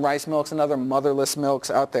milks and rice milks and other motherless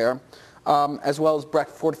milks out there, as well as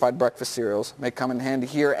fortified breakfast cereals may come in handy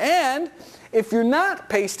here. And if you're not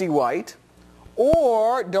pasty white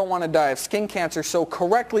or don't want to die of skin cancer, so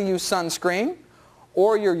correctly use sunscreen,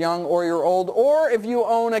 or you're young or you're old, or if you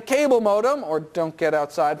own a cable modem or don't get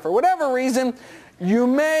outside for whatever reason, you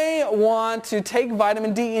may want to take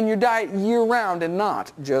vitamin D in your diet year-round and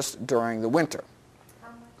not just during the winter.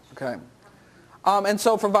 Okay. And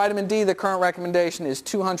so for vitamin D, the current recommendation is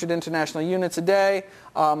 200 international units a day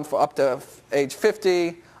for up to age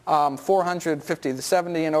 50, 450 to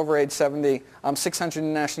 70, and over age 70, 600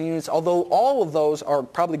 international units, although all of those are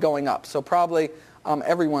probably going up. So probably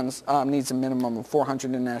everyone's needs a minimum of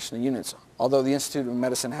 400 international units, although the Institute of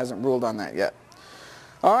Medicine hasn't ruled on that yet.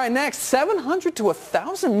 All right, next, 700 to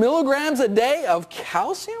 1,000 milligrams a day of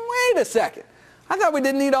calcium. Wait a second. I thought we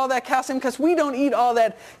didn't eat all that calcium because we don't eat all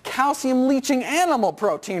that calcium-leaching animal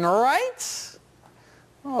protein, right?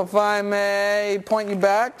 Well, if I may point you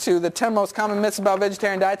back to the 10 most common myths about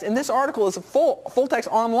vegetarian diets, and this article is a full text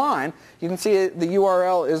online. You can see it, the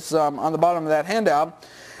URL is on the bottom of that handout.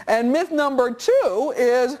 And myth number 2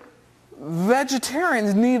 is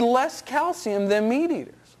vegetarians need less calcium than meat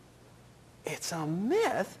eaters. It's a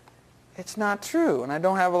myth. It's not true. And I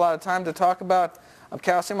don't have a lot of time to talk about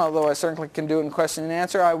calcium, although I certainly can do it in question and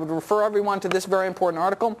answer. I would refer everyone to this very important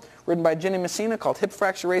article written by Ginny Messina called Hip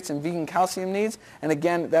Fracture Rates and Vegan Calcium Needs. And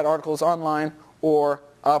again, that article is online or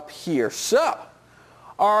up here. So,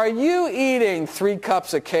 are you eating 3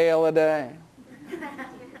 cups of kale a day?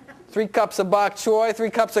 3 cups of bok choy? 3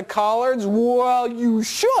 cups of collards? Well, you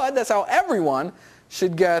should. That's how everyone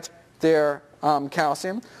should get their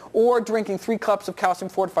calcium. Or drinking 3 cups of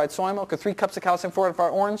calcium-fortified soy milk or 3 cups of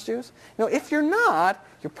calcium-fortified orange juice. You know, if you're not,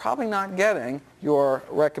 you're probably not getting your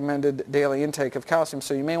recommended daily intake of calcium,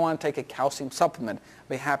 so you may want to take a calcium supplement. I'd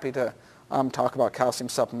be happy to talk about calcium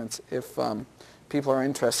supplements if people are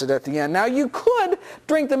interested at the end. Now, you could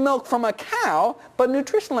drink the milk from a cow, but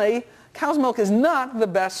nutritionally, cow's milk is not the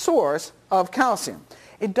best source of calcium.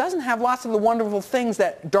 It doesn't have lots of the wonderful things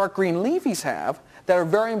that dark green leafies have that are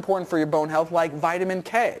very important for your bone health, like vitamin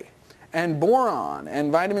K and boron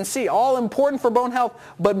and vitamin C, all important for bone health,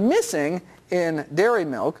 but missing in dairy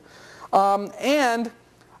milk. And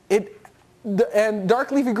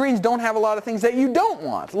dark leafy greens don't have a lot of things that you don't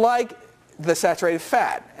want, like the saturated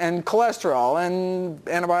fat and cholesterol and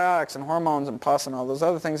antibiotics and hormones and pus and all those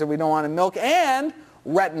other things that we don't want in milk, and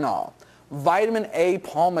retinol. Vitamin A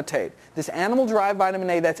palmitate, this animal-derived vitamin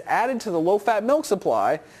A that's added to the low-fat milk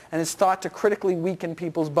supply and is thought to critically weaken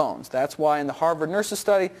people's bones. That's why in the Harvard Nurses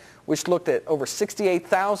study, which looked at over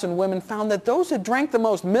 68,000 women, found that those that drank the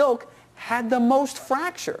most milk had the most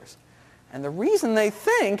fractures. And the reason they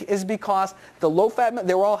think is because the low-fat milk,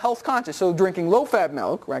 they were all health conscious, so drinking low-fat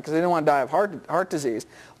milk, right, because they didn't want to die of heart disease,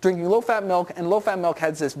 drinking low-fat milk, and low-fat milk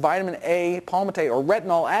has this vitamin A palmitate or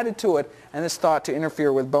retinol added to it, and is thought to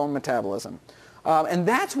interfere with bone metabolism. And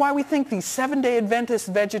that's why we think these Seventh-day Adventist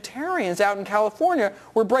vegetarians out in California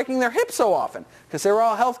were breaking their hips so often, because they were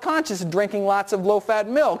all health conscious and drinking lots of low-fat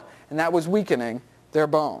milk, and that was weakening their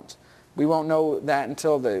bones. We won't know that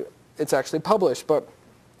until it's actually published, but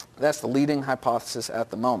that's the leading hypothesis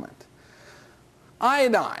at the moment.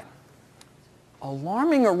 Iodine.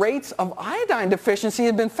 Alarming rates of iodine deficiency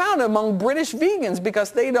have been found among British vegans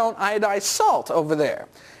because they don't iodize salt over there.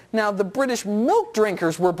 Now, the British milk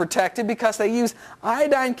drinkers were protected because they use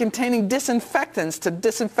iodine-containing disinfectants to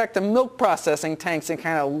disinfect the milk processing tanks and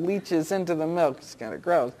kind of leaches into the milk. It's kind of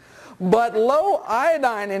gross. But low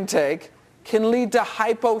iodine intake can lead to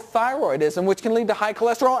hypothyroidism, which can lead to high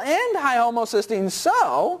cholesterol and high homocysteine.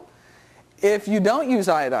 So, if you don't use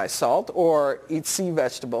iodized salt or eat sea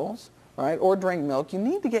vegetables, right, or drink milk, you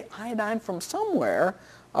need to get iodine from somewhere,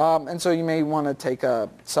 and so you may want to take a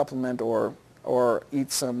supplement or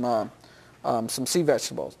eat some sea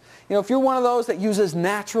vegetables. You know, if you're one of those that uses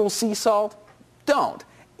natural sea salt, don't.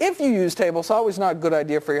 If you use table salt, which is not a good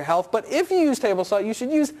idea for your health, but if you use table salt, you should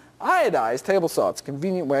use iodized table salt. It's a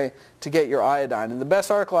convenient way to get your iodine. And the best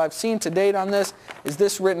article I've seen to date on this is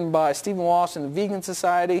this written by Stephen Walsh in the Vegan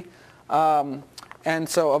Society. And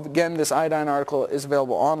so, again, this iodine article is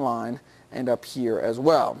available online and up here as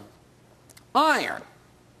well. Iron.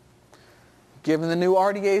 Given the new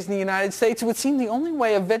RDAs in the United States, it would seem the only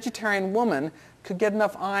way a vegetarian woman could get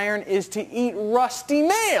enough iron is to eat rusty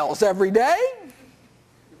nails every day.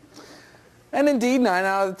 And indeed, 9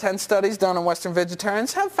 out of the 10 studies done on Western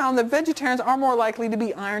vegetarians have found that vegetarians are more likely to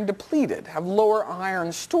be iron depleted, have lower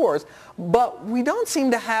iron stores, but we don't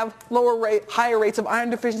seem to have higher rates of iron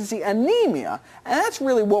deficiency anemia, and that's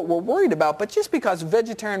really what we're worried about. But just because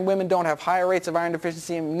vegetarian women don't have higher rates of iron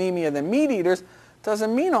deficiency anemia than meat eaters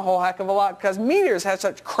doesn't mean a whole heck of a lot, because meat eaters have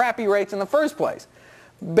such crappy rates in the first place.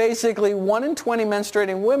 Basically, 1 in 20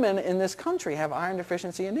 menstruating women in this country have iron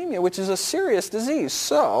deficiency anemia, which is a serious disease.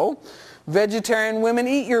 So, vegetarian women,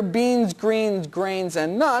 eat your beans, greens, grains,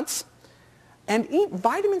 and nuts, and eat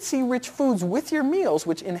vitamin C-rich foods with your meals,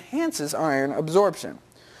 which enhances iron absorption,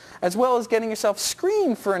 as well as getting yourself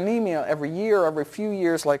screened for anemia every year or every few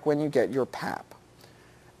years, like when you get your PAP.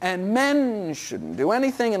 And men shouldn't do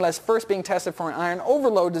anything unless first being tested for an iron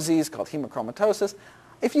overload disease called hemochromatosis.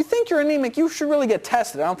 If you think you're anemic, you should really get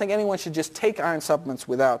tested. I don't think anyone should just take iron supplements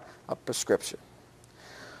without a prescription.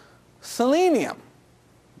 Selenium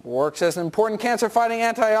works as an important cancer-fighting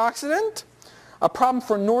antioxidant. A problem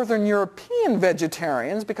for Northern European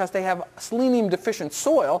vegetarians because they have selenium-deficient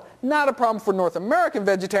soil. Not a problem for North American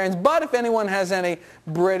vegetarians, but if anyone has any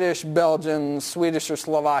British, Belgian, Swedish, or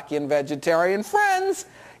Slovakian vegetarian friends,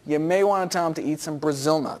 you may want to tell them to eat some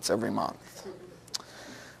Brazil nuts every month.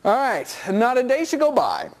 All right, not a day should go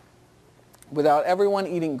by without everyone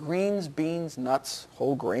eating greens, beans, nuts,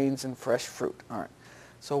 whole grains, and fresh fruit. All right,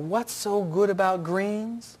 so what's so good about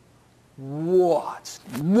greens? What's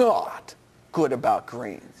not good about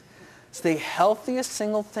greens? It's the healthiest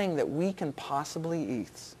single thing that we can possibly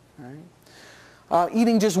eat. Right?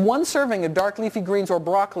 Eating just one serving of dark leafy greens or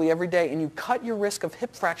broccoli every day and you cut your risk of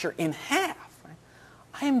hip fracture in half. Right?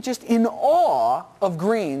 I am just in awe of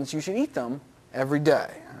greens. You should eat them every day.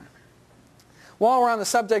 While we're on the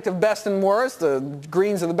subject of best and worst, the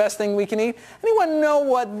greens are the best thing we can eat. Anyone know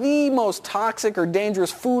what the most toxic or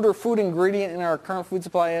dangerous food or food ingredient in our current food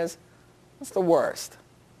supply is? What's the worst?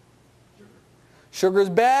 Sugar is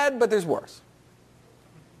bad, but there's worse.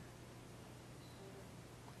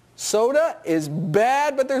 Soda is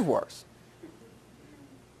bad, but there's worse.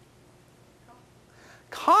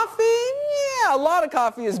 Coffee, yeah, a lot of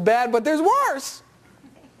coffee is bad, but there's worse.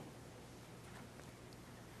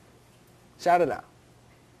 Shout it out.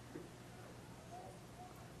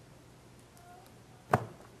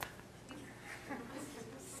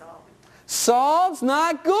 Salt's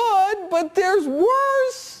not good, but there's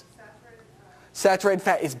worse. Saturated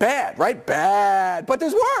fat is bad, right? Bad, but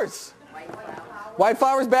there's worse. White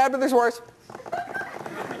flour is bad, but there's worse.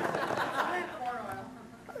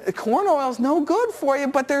 Corn oil is no good for you,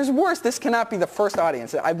 but there's worse. This cannot be the first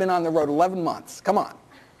audience. I've been on the road 11 months. Come on.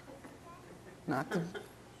 Not the...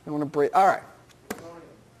 I want to breathe. All right.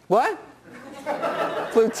 What?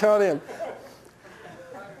 Plutonium.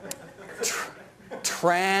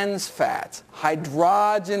 Trans fats,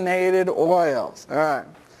 hydrogenated oils. All right.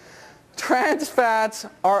 Trans fats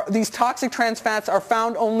are, these toxic trans fats are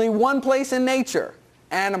found only one place in nature,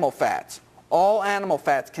 animal fats. All animal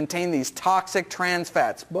fats contain these toxic trans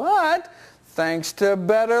fats. But thanks to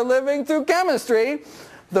better living through chemistry,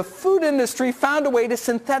 the food industry found a way to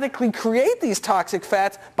synthetically create these toxic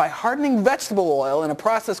fats by hardening vegetable oil in a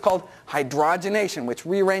process called hydrogenation, which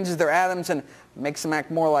rearranges their atoms and makes them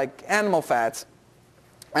act more like animal fats.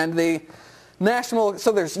 And the national,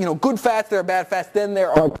 so there's, good fats, there are bad fats, then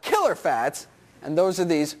there are killer fats, and those are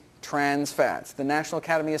these trans fats. The National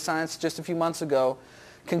Academy of Science just a few months ago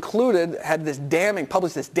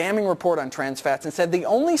published this damning report on trans fats and said the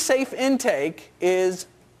only safe intake is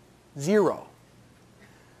 0.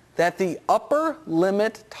 That the upper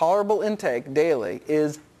limit tolerable intake daily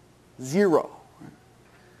is 0.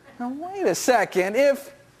 Now wait a second,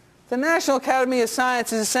 if the National Academy of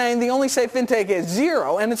Sciences is saying the only safe intake is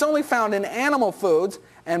 0 and it's only found in animal foods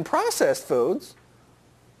and processed foods,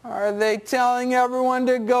 are they telling everyone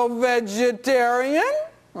to go vegetarian?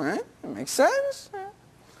 Right? That makes sense.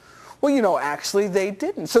 Well, actually they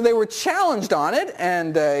didn't. So they were challenged on it,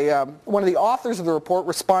 and one of the authors of the report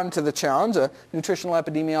responded to the challenge, a nutritional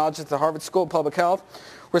epidemiologist at the Harvard School of Public Health,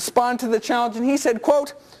 responded to the challenge, and he said,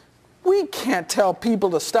 quote, "We can't tell people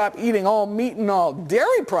to stop eating all meat and all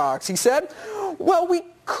dairy products," he said. "Well, we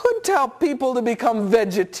could tell people to become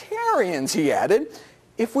vegetarians," he added.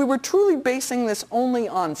 "If we were truly basing this only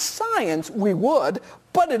on science, we would,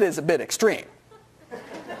 but it is a bit extreme."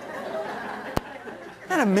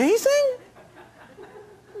 Isn't that amazing?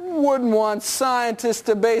 Wouldn't want scientists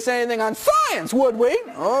to base anything on science, would we?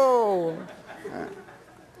 Oh.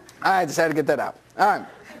 I just had to get that out. All right.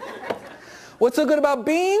 What's so good about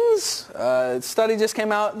beans? A study just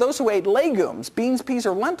came out. Those who ate legumes, beans, peas,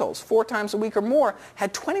 or lentils 4 times a week or more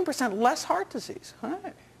had 20% less heart disease.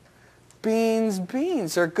 Right.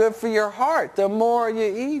 Beans are good for your heart. The more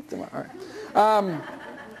you eat, the more. All right.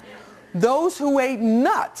 Those who ate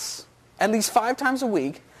nuts at least 5 times a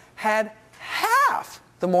week had half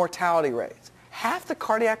the mortality rates, half the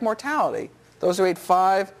cardiac mortality, those who ate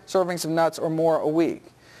 5 servings of nuts or more a week.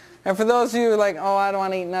 And for those of you who are like, oh, I don't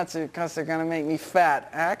want to eat nuts because they're going to make me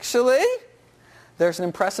fat, actually, there's an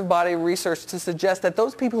impressive body of research to suggest that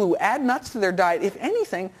those people who add nuts to their diet, if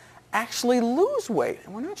anything, actually lose weight.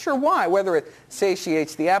 And we're not sure why, whether it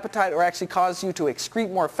satiates the appetite or actually causes you to excrete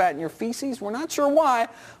more fat in your feces. We're not sure why,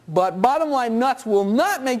 but bottom line, nuts will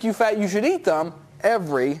not make you fat. You should eat them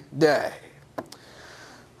every day.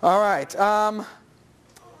 All right. What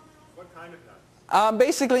kind of nuts?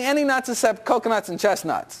 Basically any nuts except coconuts and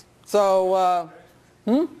chestnuts. So,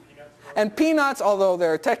 And peanuts, although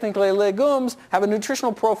they're technically legumes, have a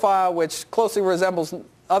nutritional profile which closely resembles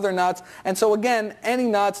other nuts. And so again, any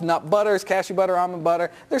nuts, nut butters, cashew butter, almond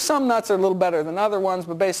butter, there's some nuts that are a little better than other ones,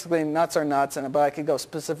 but basically nuts are nuts. But I could go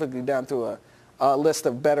specifically down through a list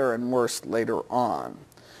of better and worse later on.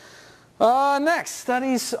 Next,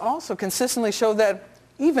 studies also consistently show that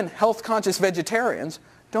even health-conscious vegetarians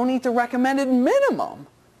don't eat the recommended minimum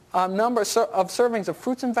number of servings of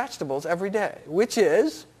fruits and vegetables every day, which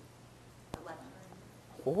is,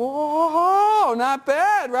 whoa, not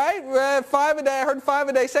bad, right? 5 a day. I heard 5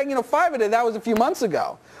 a day saying, 5 a day, that was a few months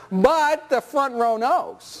ago. But the front row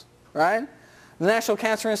knows, right? The National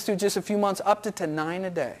Cancer Institute just a few months upped it to 9 a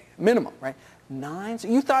day, minimum, right? 9. So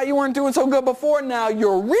you thought you weren't doing so good before, now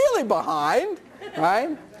you're really behind,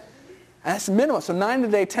 right? That's minimum. So 9 a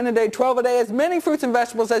day, 10 a day, 12 a day, as many fruits and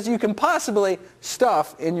vegetables as you can possibly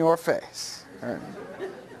stuff in your face.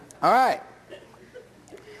 All right.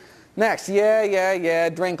 Next,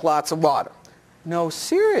 drink lots of water. No,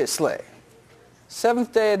 seriously.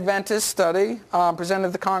 Seventh-day Adventist study presented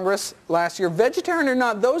to the Congress last year. Vegetarian or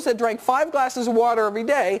not, those that drank 5 glasses of water every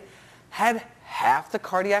day had half the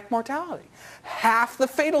cardiac mortality, half the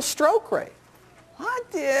fatal stroke rate. What?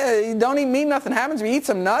 You don't eat meat, nothing happens. You eat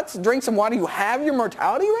some nuts, drink some water, you have your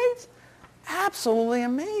mortality rates? Absolutely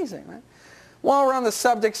amazing, right? While we're on the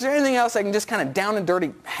subject, is there anything else I can just kind of down and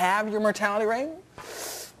dirty have your mortality rate?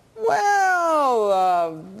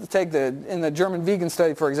 Well, in the German vegan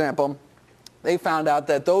study, for example, they found out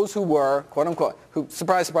that those who were, quote unquote, who,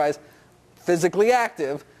 surprise, surprise, physically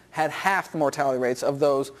active, had half the mortality rates of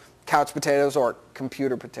those couch potatoes or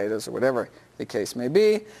computer potatoes or whatever the case may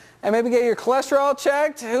be. And maybe get your cholesterol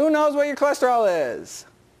checked. Who knows what your cholesterol is?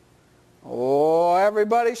 Oh,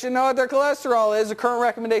 everybody should know what their cholesterol is. The current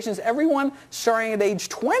recommendation is everyone starting at age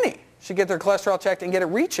 20 should get their cholesterol checked and get it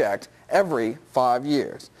rechecked every 5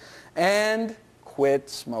 years. And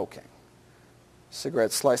quit smoking.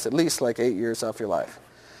 Cigarettes slice at least like 8 years off your life.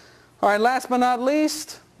 All right, last but not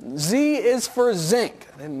least, Z is for zinc.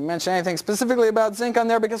 I didn't mention anything specifically about zinc on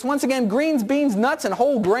there because once again, greens, beans, nuts, and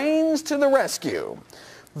whole grains to the rescue.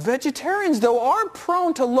 Vegetarians, though, are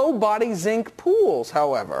prone to low-body zinc pools,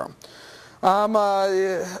 however.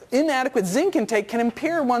 Inadequate zinc intake can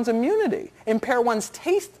impair one's immunity, impair one's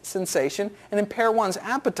taste sensation, and impair one's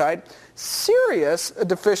appetite. Serious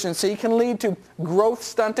deficiency can lead to growth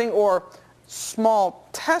stunting or small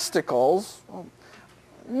testicles.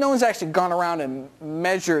 No one's actually gone around and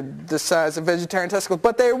measured the size of vegetarian testicles,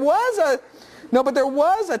 but there was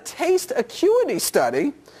a taste acuity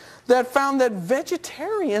study that found that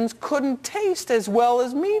vegetarians couldn't taste as well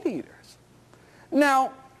as meat eaters.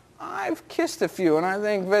 Now, I've kissed a few, and I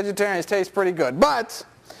think vegetarians taste pretty good. But,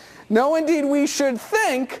 no, indeed, we should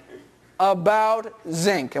think about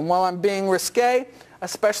zinc. And while I'm being risque,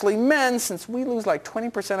 especially men, since we lose like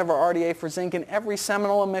 20% of our RDA for zinc in every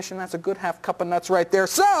seminal emission, that's a good half cup of nuts right there.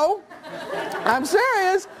 So, I'm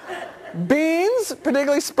serious. Beans,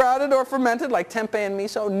 particularly sprouted or fermented, like tempeh and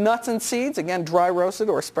miso. Nuts and seeds, again, dry roasted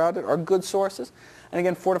or sprouted, are good sources. And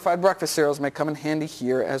again, fortified breakfast cereals may come in handy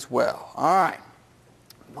here as well. All right.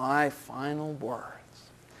 My final words.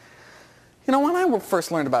 When I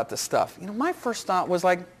first learned about this stuff, my first thought was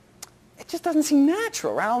like, it just doesn't seem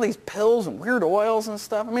natural, right? All these pills and weird oils and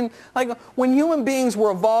stuff. I mean, like when human beings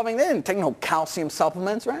were evolving, they didn't take no calcium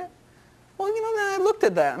supplements, right? Well, then I looked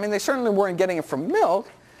at that. I mean, they certainly weren't getting it from milk.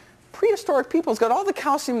 Prehistoric peoples got all the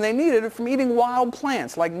calcium they needed from eating wild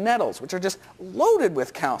plants like nettles, which are just loaded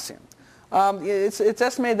with calcium. It's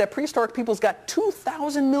estimated that prehistoric peoples got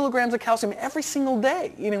 2,000 milligrams of calcium every single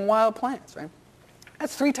day eating wild plants, right?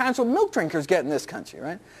 That's 3 times what milk drinkers get in this country,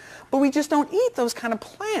 right? But we just don't eat those kind of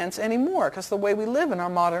plants anymore because of the way we live in our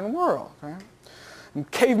modern world, right? And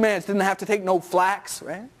cavemans didn't have to take no flax,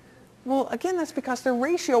 right? Well, again, that's because their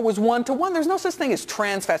ratio was 1-to-1. There's no such thing as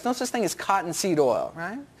trans fats, no such thing as cottonseed oil,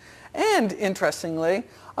 right? And, interestingly,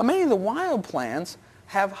 many of the wild plants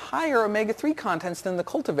have higher omega-3 contents than the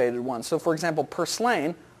cultivated ones. So, for example,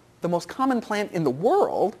 purslane, the most common plant in the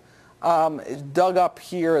world, is dug up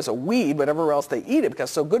here as a weed, but everywhere else they eat it because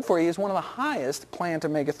it's so good for you, is one of the highest plant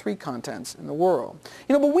omega-3 contents in the world.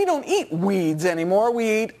 But we don't eat weeds anymore.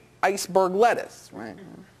 We eat iceberg lettuce, right?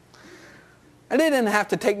 And they didn't have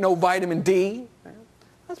to take no vitamin D.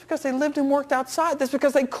 That's because they lived and worked outside. That's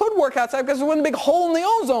because they could work outside because there wasn't a big hole in the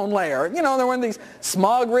ozone layer. There weren't these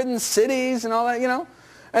smog-ridden cities and all that,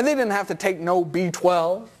 And they didn't have to take no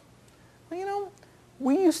B12. Well,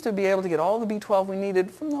 we used to be able to get all the B12 we needed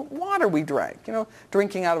from the water we drank,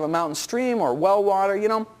 drinking out of a mountain stream or well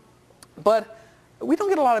water, But we don't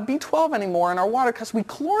get a lot of B12 anymore in our water because we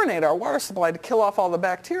chlorinate our water supply to kill off all the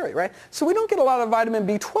bacteria, right? So we don't get a lot of vitamin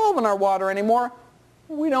B12 in our water anymore.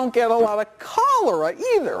 We don't get a lot of cholera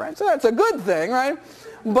either, right? So that's a good thing, right?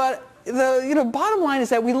 But the bottom line is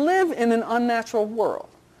that we live in an unnatural world,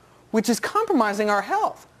 which is compromising our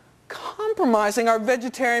health, compromising our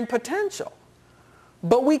vegetarian potential.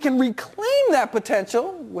 But we can reclaim that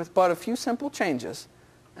potential with but a few simple changes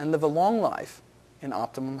and live a long life in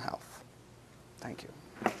optimum health. Thank you.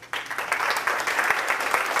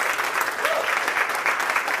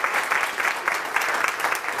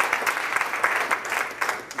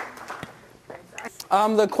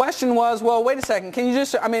 The question was, well, wait a second, can you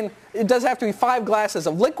just, I mean, it does have to be 5 glasses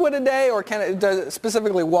of liquid a day, or can it, does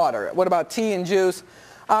specifically water? What about tea and juice?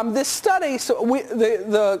 This study,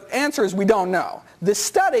 the answer is we don't know. This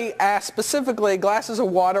study asked specifically glasses of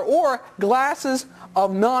water or glasses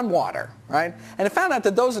of non-water, right? And it found out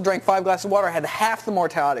that those that drank 5 glasses of water had half the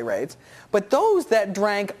mortality rates, but those that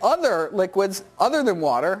drank other liquids other than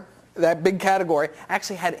water, that big category,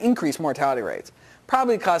 actually had increased mortality rates.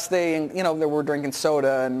 Probably because they were drinking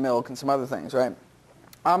soda and milk and some other things, right?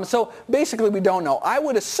 So basically we don't know. I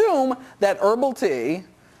would assume that herbal tea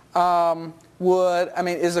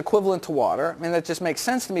is equivalent to water. I mean, that just makes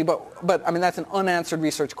sense to me, but I mean, that's an unanswered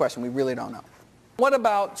research question. We really don't know. What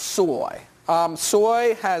about soy?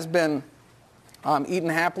 Soy has been eaten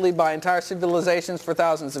happily by entire civilizations for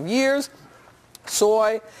thousands of years.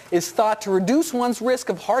 Soy is thought to reduce one's risk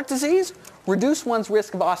of heart disease, reduce one's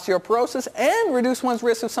risk of osteoporosis, and reduce one's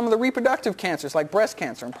risk of some of the reproductive cancers like breast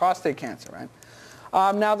cancer and prostate cancer, right?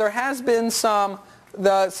 Now there has been some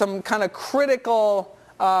kind of critical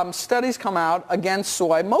studies come out against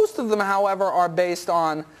soy. Most of them, however, are based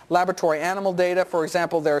on laboratory animal data. For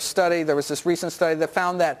example, there was this recent study that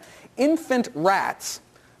found that infant rats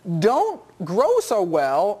don't grow so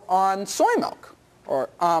well on soy milk or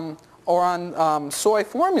on soy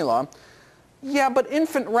formula. Yeah, but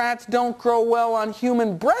infant rats don't grow well on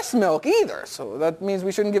human breast milk either. So that means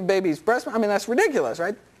we shouldn't give babies breast milk. I mean, that's ridiculous,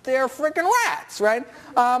 right? They're freaking rats, right?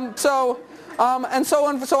 So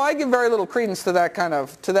I give very little credence to that kind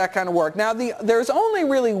of work. Now, there's only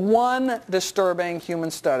really one disturbing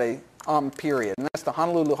human study, period, and that's the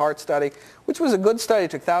Honolulu Heart Study, which was a good study.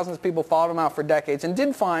 It took thousands of people, followed them out for decades, and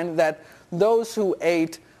did find that those who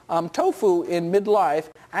ate tofu in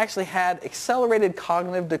midlife actually had accelerated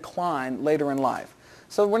cognitive decline later in life.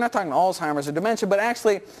 So we're not talking Alzheimer's or dementia, but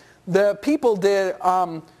actually the people did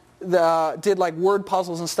like word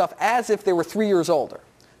puzzles and stuff as if they were 3 years older.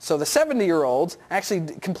 So the 70-year-olds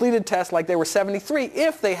actually completed tests like they were 73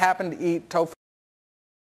 if they happened to eat tofu